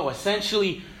dead go.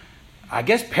 Essentially, I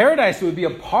guess paradise would be a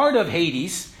part of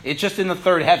Hades. It's just in the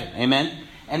third heaven. Amen?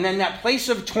 And then that place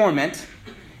of torment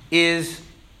is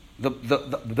the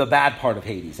bad part of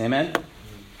Hades. Amen?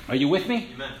 Are you with me?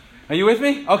 Amen. Are you with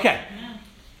me? Okay.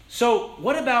 So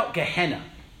what about Gehenna?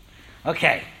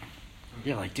 Okay.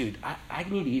 You're like, dude, I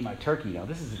need to eat my turkey now.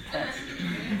 This is intense.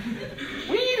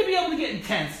 We need to be able to get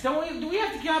intense. Don't we? Do we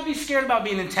have to not be scared about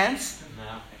being intense?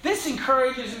 No. This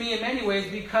encourages me in many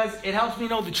ways because it helps me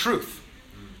know the truth.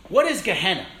 What is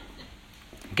Gehenna?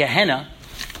 Gehenna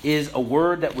is a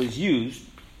word that was used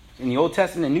in the Old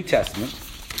Testament and New Testament.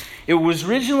 It was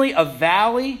originally a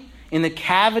valley in the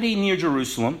cavity near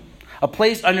Jerusalem, a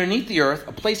place underneath the earth,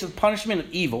 a place of punishment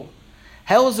of evil.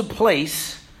 Hell is a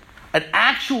place, an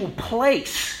actual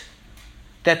place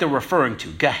that they're referring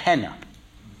to, Gehenna,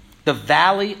 the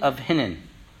valley of Hinnom,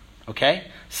 okay,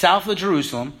 south of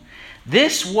Jerusalem.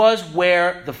 This was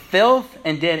where the filth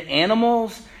and dead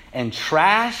animals and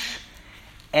trash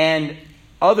and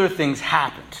other things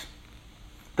happened.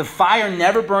 The fire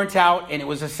never burnt out, and it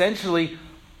was essentially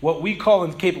what we call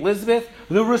in Cape Elizabeth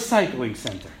the recycling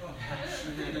center.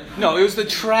 No, it was the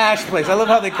trash place. I love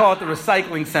how they call it the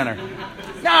recycling center.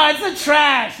 No, it's the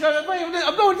trash. No,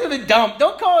 I'm going to the dump.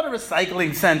 Don't call it a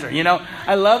recycling center. You know,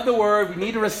 I love the word. We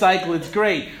need to recycle. It's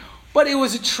great. But it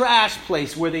was a trash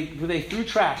place where they threw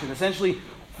trash. And essentially,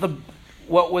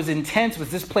 what was intense was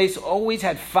this place always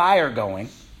had fire going.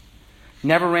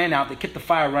 Never ran out. They kept the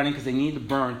fire running because they needed to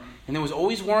burn. And there was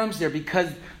always worms there because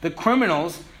the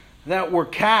criminals that were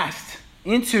cast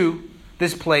into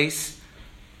this place,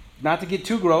 not to get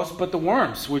too gross, but the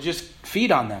worms would just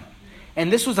feed on them.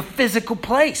 And this was a physical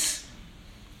place.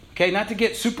 Okay, not to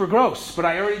get super gross, but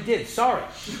I already did. Sorry.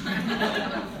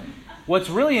 What's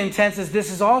really intense is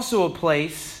this is also a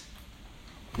place,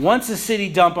 once a city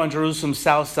dump on Jerusalem's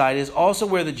south side, is also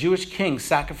where the Jewish kings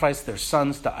sacrificed their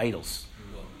sons to idols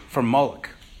for Moloch.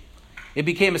 It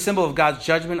became a symbol of God's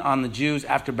judgment on the Jews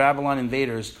after Babylon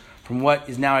invaders from what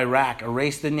is now Iraq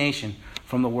erased the nation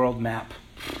from the world map.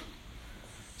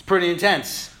 It's pretty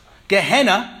intense.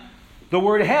 Gehenna, the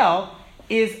word hell,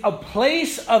 is a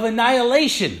place of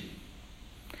annihilation.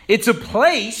 It's a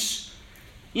place,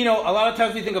 you know, a lot of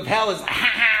times we think of hell as,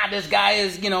 this guy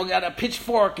is, you know, got a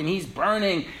pitchfork and he's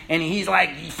burning and he's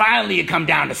like, finally you come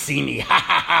down to see me,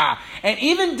 And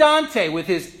even Dante with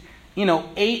his,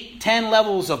 8, 10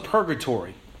 levels of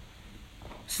purgatory,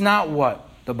 it's not what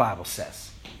the Bible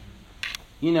says.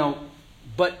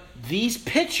 But these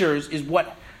pictures is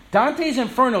what Dante's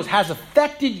Infernos has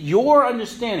affected your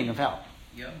understanding of hell.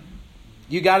 Yep.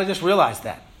 You got to just realize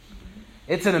that.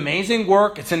 It's an amazing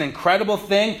work. It's an incredible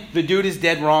thing. The dude is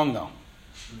dead wrong, though.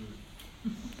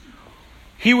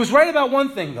 He was right about one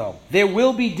thing, though. There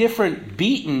will be different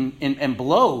beating and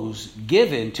blows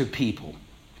given to people.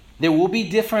 There will be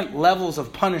different levels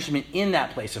of punishment in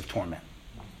that place of torment.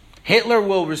 Hitler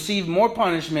will receive more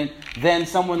punishment than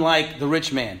someone like the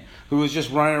rich man who was just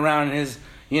running around in his,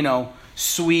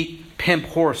 sweet pimp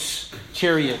horse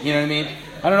chariot. You know what I mean?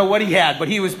 I don't know what he had, but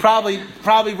he was probably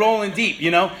rolling deep,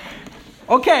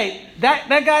 Okay, that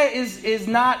guy is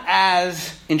not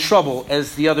as in trouble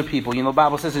as the other people. The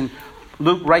Bible says in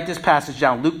Luke, write this passage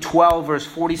down. Luke 12, verse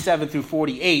 47 through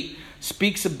 48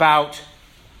 speaks about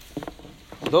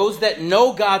those that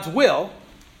know God's will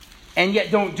and yet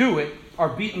don't do it are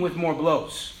beaten with more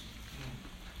blows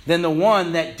than the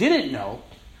one that didn't know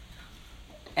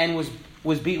and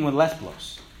was beaten with less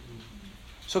blows.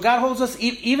 So God holds us,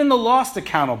 even the lost,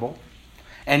 accountable,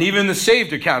 and even the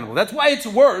saved accountable. That's why it's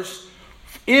worse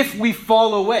if we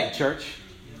fall away, church.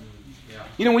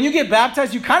 When you get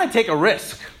baptized, you kind of take a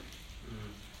risk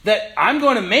that I'm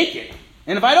going to make it.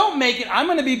 And if I don't make it, I'm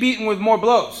going to be beaten with more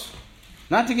blows.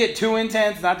 Not to get too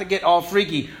intense, not to get all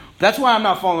freaky. That's why I'm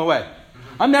not falling away.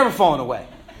 I'm never falling away.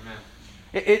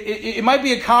 It might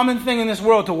be a common thing in this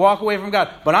world to walk away from God,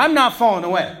 but I'm not falling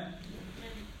away.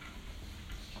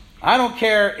 I don't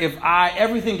care if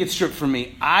everything gets stripped from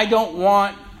me. I don't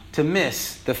want to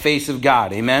miss the face of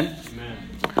God. Amen? Amen.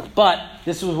 But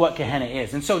this is what Gehenna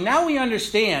is. And so now we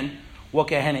understand what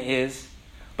Gehenna is,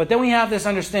 but then we have this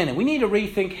understanding. We need to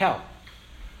rethink hell.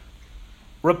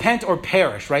 Repent or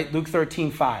perish, right? Luke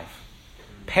 13:5.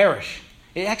 Perish.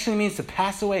 It actually means to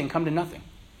pass away and come to nothing.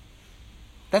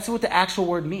 That's what the actual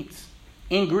word means.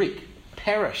 In Greek,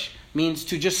 perish means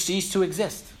to just cease to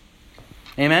exist.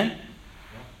 Amen?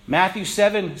 Matthew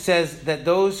 7 says that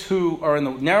those who are in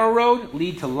the narrow road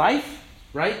lead to life,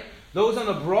 right? Those on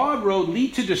the broad road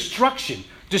lead to destruction.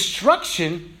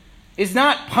 Destruction is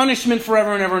not punishment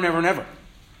forever and ever and ever and ever.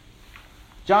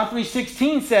 John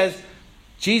 3:16 says,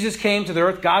 Jesus came to the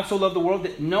earth, God so loved the world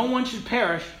that no one should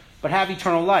perish but have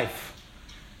eternal life.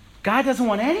 God doesn't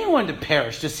want anyone to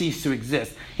perish, to cease to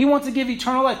exist. He wants to give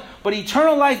eternal life. But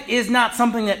eternal life is not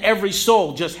something that every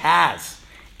soul just has.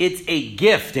 It's a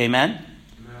gift, amen?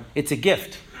 It's a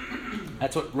gift.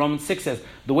 That's what Romans 6 says.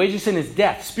 The wages of sin is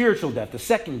death, spiritual death, the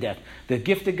second death. The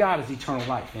gift of God is eternal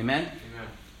life. Amen? Amen.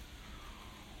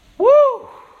 Woo!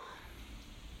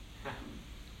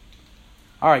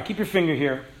 All right, keep your finger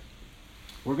here.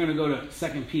 We're going to go to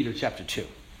 2 Peter chapter 2.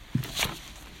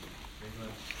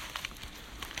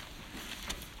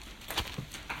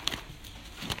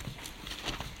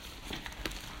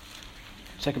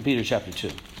 Second Peter chapter 2.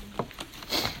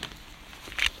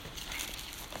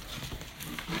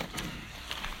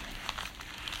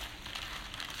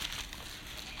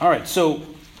 All right, so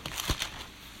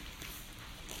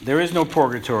there is no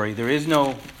purgatory. There's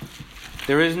an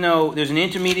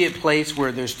intermediate place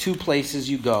where there's two places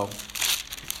you go.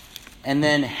 And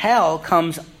then hell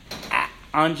comes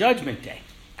on Judgment Day,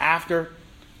 after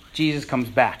Jesus comes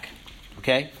back.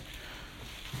 Okay?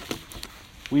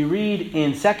 We read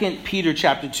in 2 Peter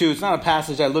chapter 2. It's not a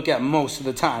passage I look at most of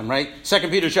the time, right? 2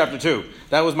 Peter chapter 2.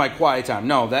 That was my quiet time.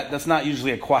 No, that's not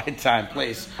usually a quiet time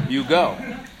place you go.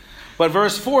 But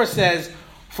verse 4 says,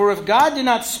 "For if God did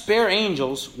not spare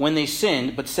angels when they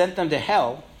sinned, but sent them to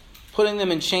hell, putting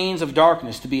them in chains of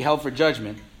darkness to be held for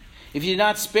judgment, if he did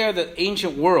not spare the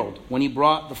ancient world when he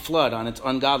brought the flood on its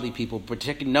ungodly people,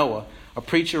 particularly Noah, a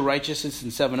preacher, righteousness,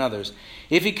 and 7 others,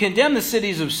 if he condemned the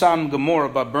cities of Sodom and Gomorrah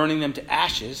by burning them to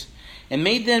ashes and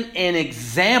made them an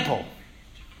example,"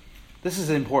 this is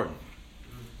important.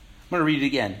 I'm going to read it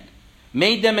again.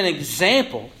 "Made them an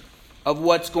example of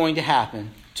what's going to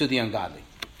happen to the ungodly."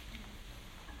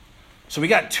 So we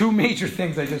got two major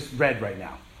things I just read right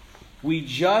now. We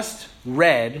just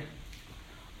read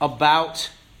about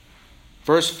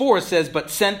verse 4 says,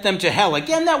 "But sent them to hell."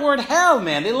 Again, that word hell,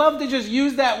 man. They love to just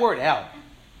use that word, hell.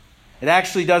 It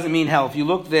actually doesn't mean hell. If you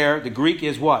look there, the Greek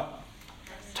is what?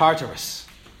 Tartarus.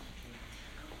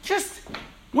 Just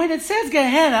when it says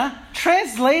Gehenna,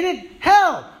 translated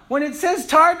hell. When it says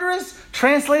Tartarus,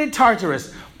 translated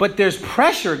Tartarus. But there's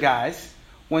pressure, guys,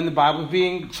 when the Bible is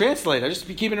being translated. I just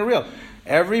be keeping it real.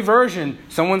 Every version,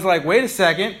 someone's like, wait a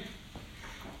second.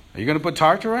 Are you going to put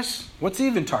Tartarus? What's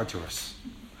even Tartarus?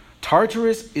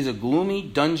 Tartarus is a gloomy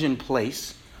dungeon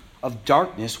place of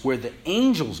darkness where the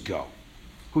angels go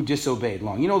who disobeyed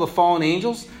long. You know the fallen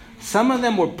angels? Some of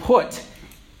them were put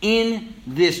in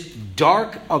this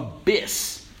dark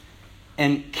abyss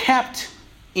and kept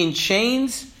in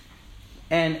chains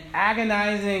and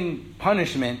agonizing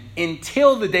punishment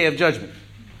until the day of judgment.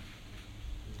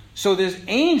 So these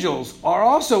angels are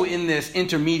also in this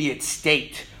intermediate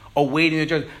state, awaiting the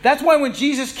judgment. That's why when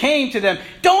Jesus came to them,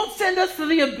 don't send us to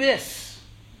the abyss.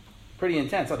 Pretty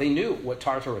intense. They knew what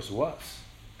Tartarus was.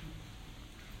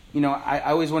 You know, I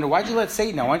always wonder, why'd you let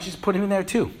Satan out? Why don't you just put him in there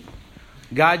too?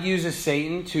 God uses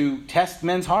Satan to test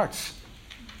men's hearts.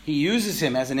 He uses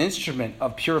him as an instrument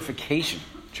of purification,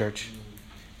 church.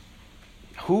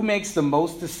 Who makes the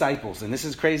most disciples? And this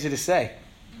is crazy to say.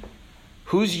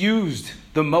 Who's used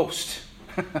the most?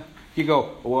 You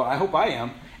go, well, I hope I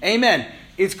am. Amen.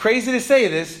 It's crazy to say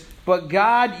this, but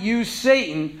God used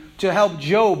Satan to help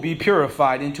Job be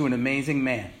purified into an amazing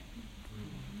man.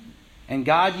 And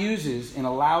God uses and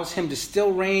allows him to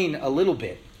still reign a little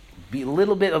bit. Be a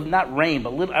little bit of, not reign,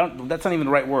 but little, that's not even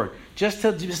the right word. Just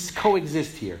to just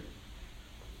coexist here.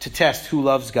 To test who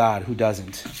loves God, who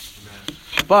doesn't.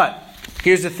 Amen. But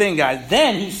here's the thing, guys.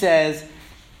 Then he says,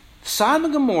 Sodom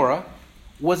and Gomorrah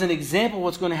was an example of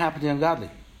what's going to happen to the ungodly.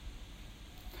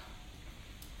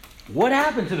 What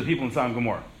happened to the people in Sodom and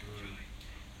Gomorrah?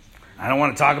 I don't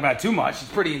want to talk about it too much.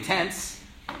 It's pretty intense.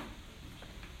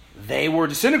 They were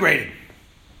disintegrated.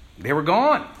 They were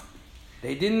gone.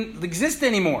 They didn't exist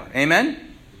anymore.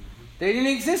 Amen? They didn't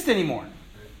exist anymore.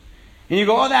 And you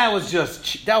go, oh, that was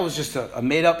just a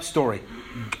made-up story.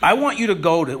 I want you to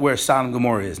go to where Sodom and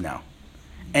Gomorrah is now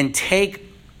and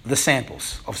take the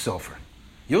samples of sulfur.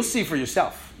 You'll see for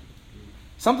yourself.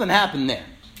 Something happened there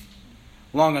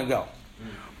long ago.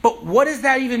 But what does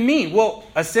that even mean? Well,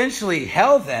 essentially,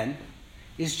 hell then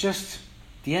is just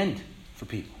the end for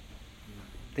people.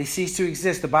 They cease to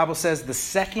exist. The Bible says the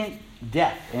second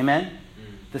death. Amen?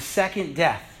 The second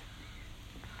death.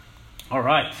 All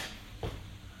right.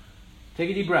 Take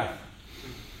a deep breath.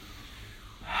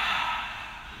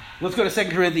 Let's go to 2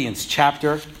 Corinthians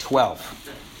chapter 12.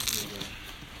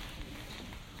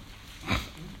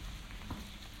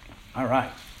 All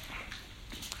right.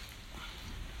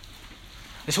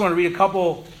 I just want to read a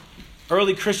couple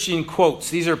early Christian quotes.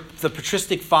 These are the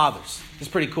patristic fathers. It's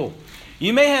pretty cool.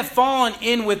 You may have fallen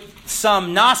in with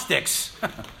some Gnostics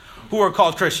who are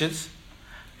called Christians.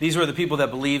 These were the people that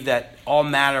believed that all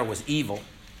matter was evil.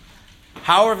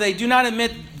 However, they do not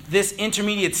admit this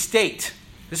intermediate state.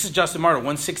 This is Justin Martyr,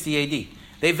 160 AD.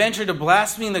 They venture to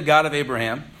blaspheme the God of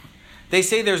Abraham. They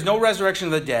say there's no resurrection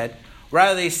of the dead.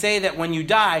 Rather, they say that when you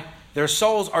die, their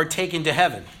souls are taken to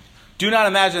heaven. Do not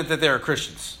imagine that they are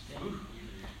Christians.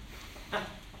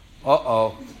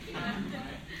 Uh-oh.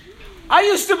 I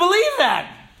used to believe that.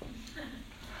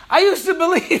 You used to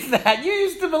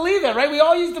believe that, right? We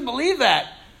all used to believe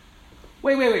that.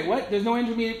 Wait. What? There's no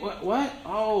intermediate. What?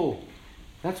 Oh,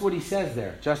 that's what he says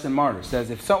there. Justin Martyr says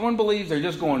if someone believes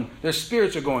their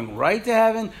spirits are going right to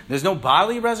heaven, there's no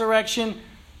bodily resurrection,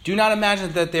 do not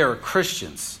imagine that they are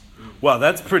Christians. Well,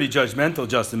 that's pretty judgmental,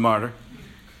 Justin Martyr.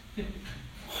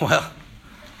 Well,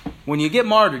 when you get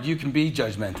martyred, you can be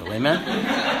judgmental. Amen?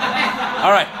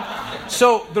 All right.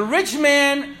 So the rich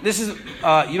man, this is,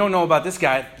 you don't know about this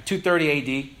guy,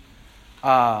 230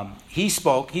 AD. He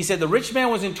spoke. He said, the rich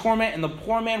man was in torment and the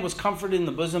poor man was comforted in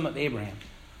the bosom of Abraham.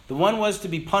 The one was to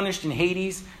be punished in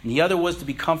Hades and the other was to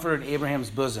be comforted in Abraham's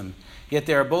bosom. Yet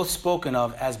they are both spoken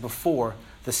of as before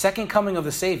the second coming of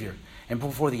the Savior and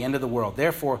before the end of the world.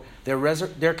 Therefore,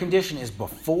 their condition is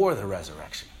before the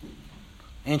resurrection.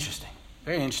 Interesting.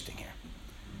 Very interesting here.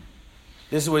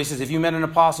 This is what he says. If you met an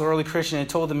apostle, early Christian, and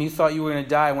told them you thought you were going to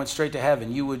die and went straight to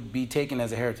heaven, you would be taken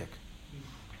as a heretic.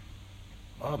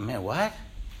 Oh, man, what?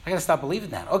 I got to stop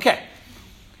believing that. Okay.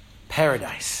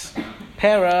 Paradise.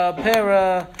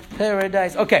 Paradise.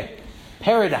 Okay.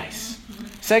 Paradise.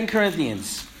 2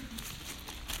 Corinthians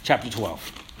chapter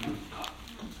 12.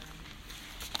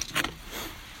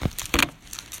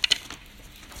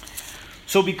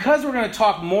 So because we're going to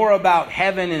talk more about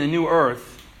heaven and the new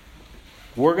earth,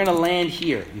 we're going to land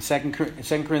here in 2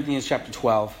 Corinthians chapter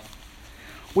 12,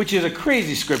 which is a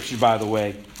crazy scripture, by the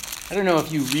way. I don't know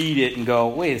if you read it and go,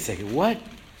 wait a second, what?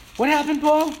 What happened,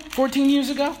 Paul, 14 years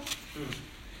ago?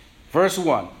 Verse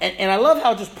 1. And I love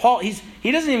how just Paul,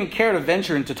 he doesn't even care to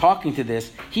venture into talking to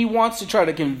this. He wants to try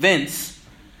to convince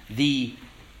the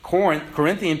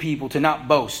Corinthian people to not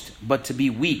boast, but to be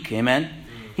weak. Amen?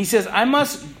 He says,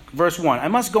 verse 1, I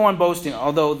must go on boasting,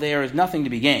 although there is nothing to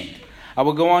be gained. I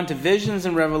will go on to visions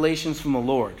and revelations from the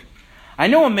Lord. I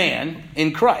know a man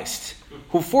in Christ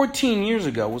who 14 years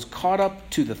ago was caught up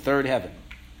to the third heaven.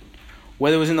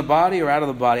 Whether it was in the body or out of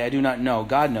the body, I do not know.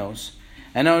 God knows.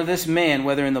 And now this man,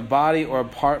 whether in the body or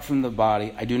apart from the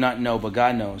body, I do not know, but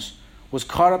God knows, was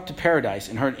caught up to paradise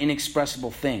and heard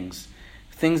inexpressible things,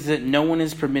 things that no one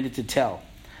is permitted to tell.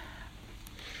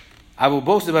 I will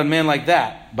boast about a man like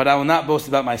that, but I will not boast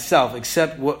about myself,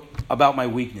 except about my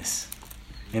weakness.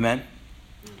 Amen?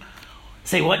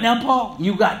 Say, what now, Paul?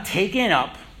 You got taken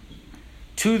up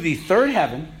to the third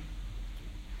heaven,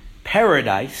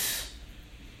 paradise.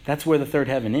 That's where the third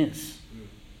heaven is.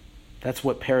 That's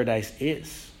what paradise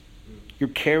is. You're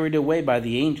carried away by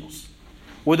the angels.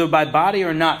 Whether by body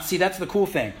or not. See, that's the cool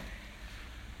thing.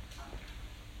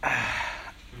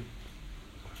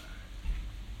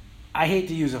 I hate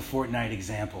to use a Fortnite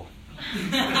example.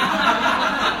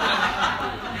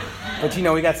 But you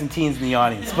know, we got some teens in the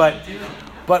audience. But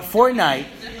Fortnite,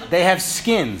 they have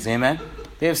skins, amen?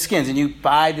 They have skins, and you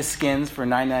buy the skins for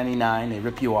 $9.99. They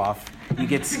rip you off. You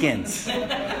get skins.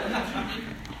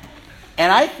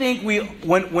 And I think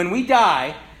when we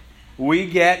die, we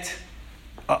get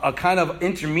a kind of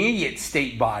intermediate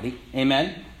state body,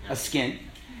 amen? A skin,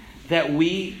 that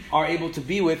we are able to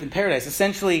be with in paradise.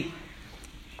 Essentially,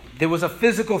 there was a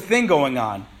physical thing going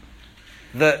on.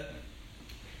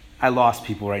 I lost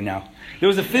people right now. There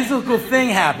was a physical thing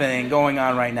going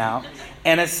on right now.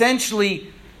 And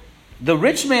essentially, the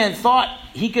rich man thought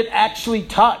he could actually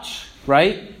touch,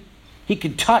 right? He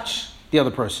could touch the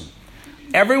other person.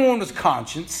 Everyone was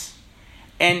conscious.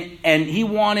 And he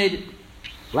wanted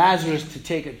Lazarus to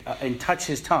take and touch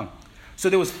his tongue. So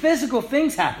there was physical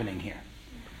things happening here.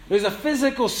 There's a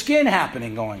physical skin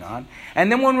happening going on. And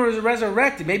then when we're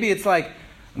resurrected, maybe it's like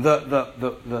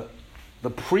the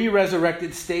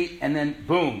pre-resurrected state, and then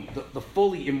boom, the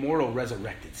fully immortal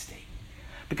resurrected state.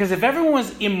 Because if everyone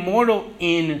was immortal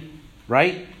in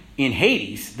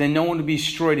Hades, then no one would be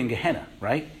destroyed in Gehenna,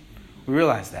 right? We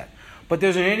realize that. But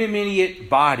there's an intermediate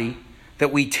body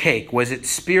that we take. Was it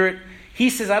spirit? He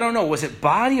says, I don't know. Was it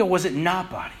body or was it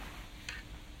not body?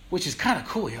 Which is kind of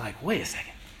cool. You're like, wait a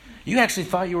second. You actually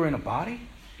thought you were in a body?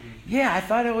 Yeah, I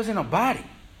thought I was in a body.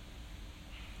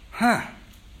 Huh.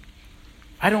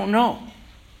 I don't know.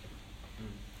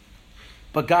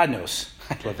 But God knows.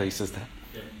 I love how he says that.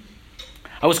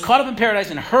 I was caught up in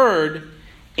paradise and heard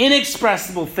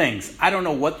inexpressible things. I don't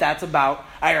know what that's about.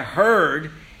 I heard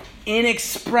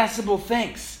inexpressible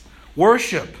things.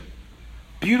 Worship.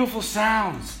 Beautiful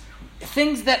sounds.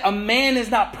 Things that a man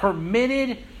is not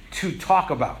permitted to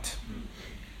talk about.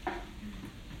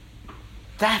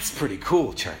 That's pretty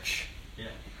cool, church. Yeah.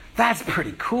 That's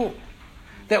pretty cool.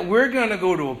 That we're going to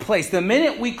go to a place. The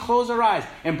minute we close our eyes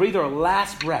and breathe our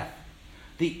last breath,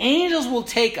 the angels will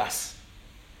take us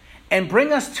and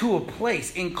bring us to a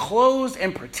place enclosed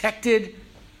and protected,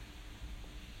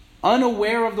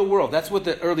 unaware of the world. That's what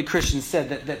the early Christians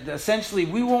said, that essentially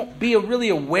we won't be really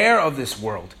aware of this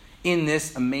world in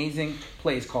this amazing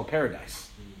place called paradise.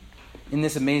 In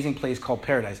this amazing place called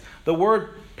paradise. The word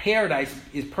paradise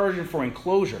is Persian for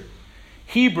enclosure.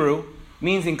 Hebrew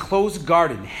means enclosed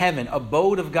garden, heaven,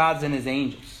 abode of gods and his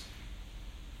angels.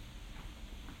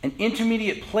 an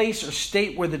intermediate place or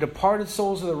state where the departed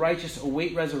souls of the righteous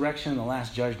await resurrection in the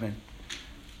last judgment.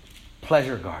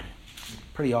 Pleasure garden.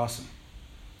 Pretty awesome.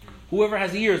 Whoever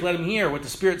has ears, let him hear what the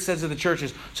Spirit says to the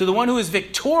churches. So the one who is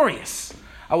victorious,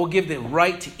 I will give the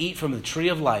right to eat from the tree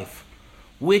of life,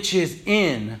 which is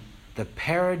in the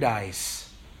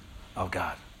paradise of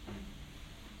God.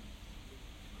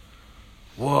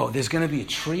 Whoa, there's going to be a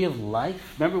tree of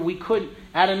life? Remember,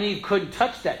 Adam and Eve couldn't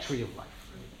touch that tree of life.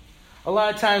 A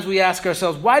lot of times we ask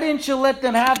ourselves, why didn't you let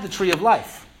them have the tree of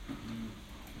life?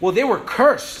 Well, they were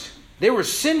cursed. They were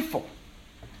sinful.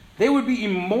 They would be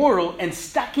immortal and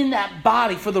stuck in that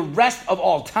body for the rest of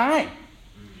all time.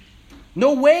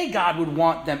 No way God would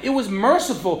want them. It was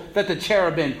merciful that the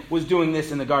cherubim was doing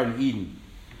this in the Garden of Eden.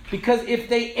 Because if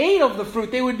they ate of the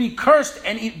fruit, they would be cursed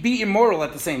and be immortal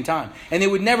at the same time. And they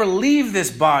would never leave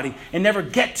this body and never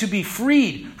get to be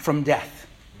freed from death.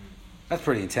 That's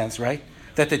pretty intense, right?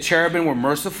 That the cherubim were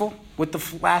merciful with the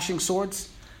flashing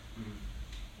swords.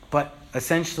 But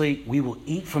essentially, we will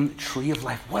eat from the tree of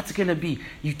life. What's it going to be?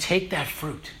 You take that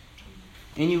fruit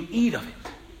and you eat of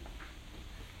it.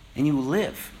 And you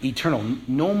live eternal.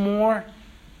 No more.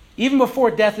 Even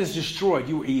before death is destroyed,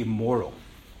 you are immortal.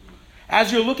 As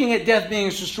you're looking at death being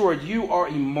destroyed, you are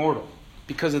immortal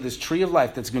because of this tree of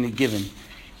life that's going to be given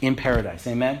in paradise.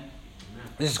 Amen? Amen.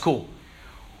 This is cool.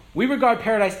 We regard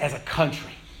paradise as a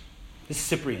country. This is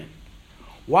Cyprian.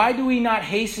 Why do we not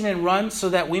hasten and run so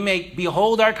that we may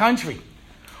behold our country?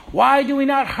 Why do we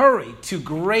not hurry to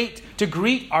greet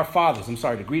our fathers?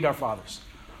 To greet our fathers.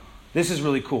 This is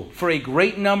really cool. For a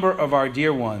great number of our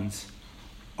dear ones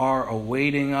are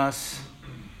awaiting us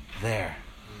there.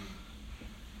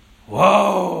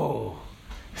 Whoa!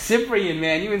 Cyprian,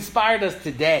 man, you inspired us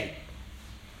today.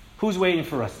 Who's waiting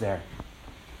for us there?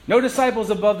 No disciples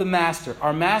above the Master.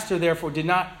 Our Master, therefore, did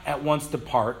not at once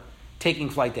depart, taking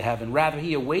flight to heaven. Rather,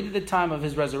 he awaited the time of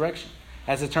his resurrection,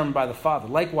 as determined by the Father.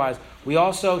 Likewise, we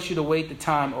also should await the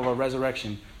time of our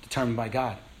resurrection, determined by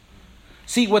God.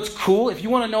 See, what's cool, if you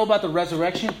want to know about the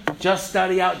resurrection, just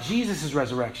study out Jesus'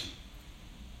 resurrection.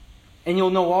 And you'll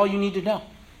know all you need to know.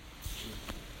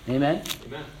 Amen?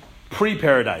 Amen.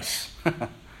 Pre-paradise.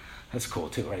 That's cool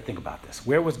too, right? Think about this.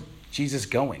 Where was Jesus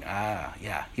going?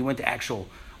 Yeah. He went to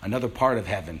another part of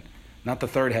heaven. Not the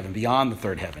third heaven, beyond the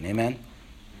third heaven. Amen?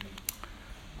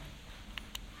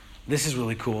 This is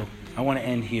really cool. I want to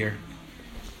end here.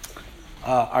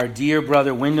 Our dear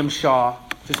brother Wyndham Shaw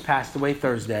just passed away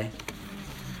Thursday.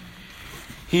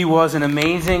 He was an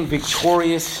amazing,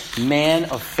 victorious man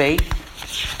of faith.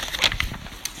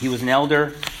 He was an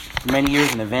elder for many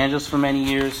years, an evangelist for many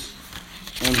years.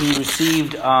 And he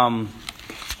received the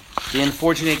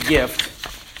unfortunate gift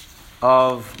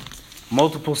of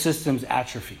multiple systems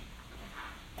atrophy.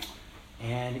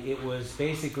 And it was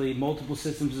basically multiple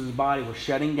systems of his body were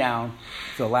shutting down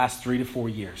for the last 3 to 4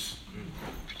 years.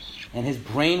 And his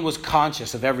brain was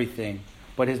conscious of everything,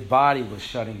 but his body was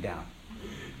shutting down.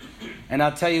 And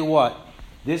I'll tell you what,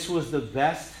 this was the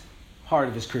best part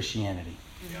of his Christianity.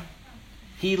 Yeah.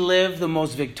 He lived the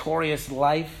most victorious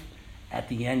life at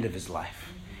the end of his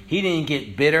life. He didn't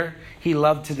get bitter. He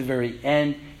loved to the very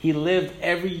end. He lived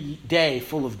every day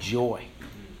full of joy.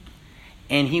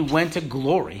 And he went to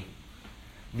glory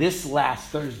this last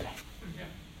Thursday.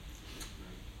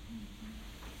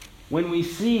 When we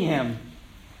see him,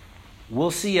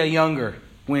 we'll see a younger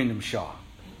Wyndham Shaw.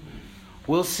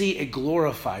 We'll see a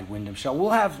glorified Wyndham Shaw.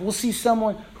 We'll see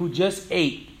someone who just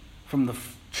ate from the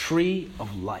tree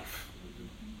of life.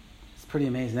 It's pretty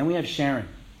amazing. Then we have Sharon,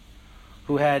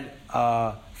 who had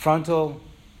frontal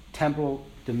temporal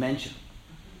dementia.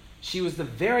 She was the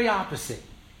very opposite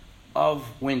of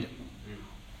Wyndham.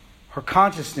 Her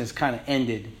consciousness kind of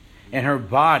ended, and her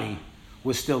body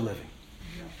was still living.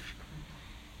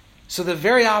 So the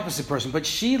very opposite person, but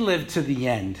she lived to the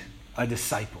end, a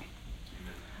disciple.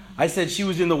 I said she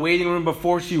was in the waiting room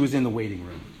before she was in the waiting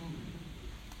room.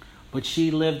 But she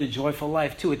lived a joyful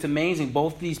life too. It's amazing.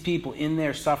 Both these people in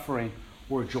their suffering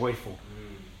were joyful.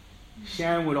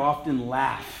 Sharon would often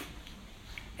laugh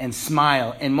and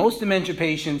smile. And most dementia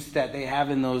patients that they have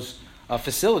in those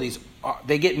facilities,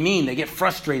 they get mean, they get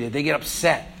frustrated, they get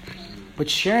upset. But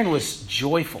Sharon was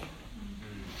joyful.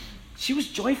 She was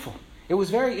joyful. It was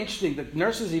very interesting. The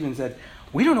nurses even said,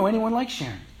 "We don't know anyone like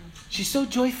Sharon. She's so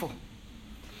joyful."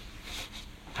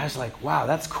 I was like, wow,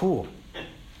 that's cool.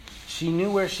 She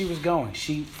knew where she was going.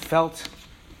 She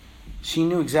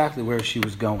knew exactly where she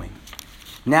was going.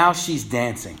 Now she's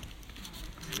dancing.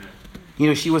 You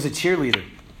know, she was a cheerleader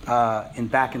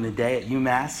back in the day at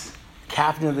UMass,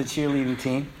 captain of the cheerleading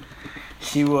team.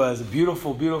 She was a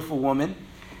beautiful, beautiful woman.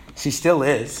 She still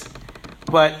is.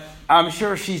 But I'm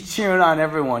sure she's cheering on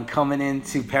everyone coming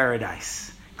into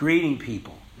paradise, greeting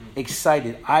people,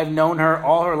 excited. I've known her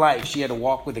all her life. She had to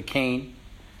walk with a cane.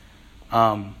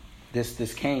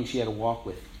 This cane she had to walk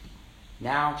with.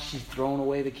 Now she's thrown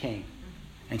away the cane,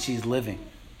 and she's living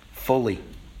fully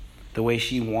the way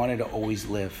she wanted to always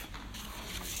live.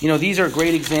 You know, these are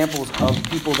great examples of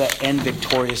people that end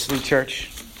victoriously, church.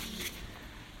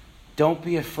 Don't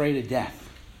be afraid of death.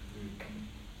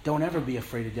 Don't ever be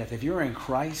afraid of death. If you're in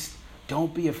Christ,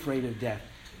 don't be afraid of death,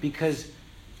 because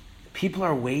people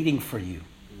are waiting for you.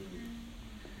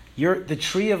 The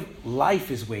tree of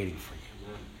life is waiting for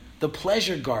you. The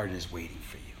pleasure garden is waiting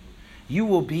for you. You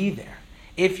will be there.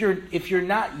 If you're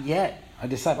not yet a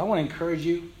disciple, I want to encourage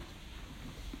you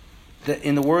that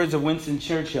in the words of Winston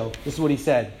Churchill, this is what he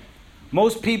said.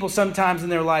 Most people sometimes in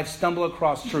their life stumble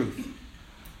across truth.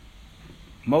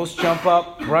 Most jump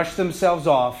up, brush themselves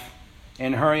off,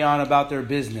 and hurry on about their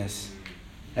business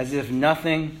as if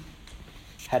nothing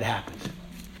had happened.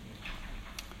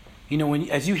 You know,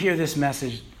 as you hear this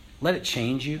message, let it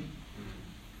change you.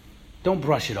 Don't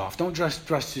brush it off. Don't just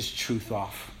brush this truth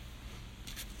off.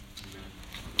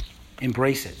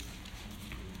 Embrace it.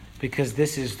 Because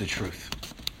this is the truth.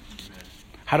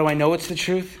 How do I know it's the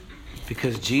truth?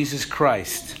 Because Jesus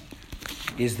Christ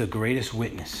is the greatest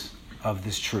witness of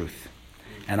this truth.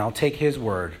 And I'll take his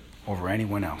word over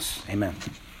anyone else. Amen.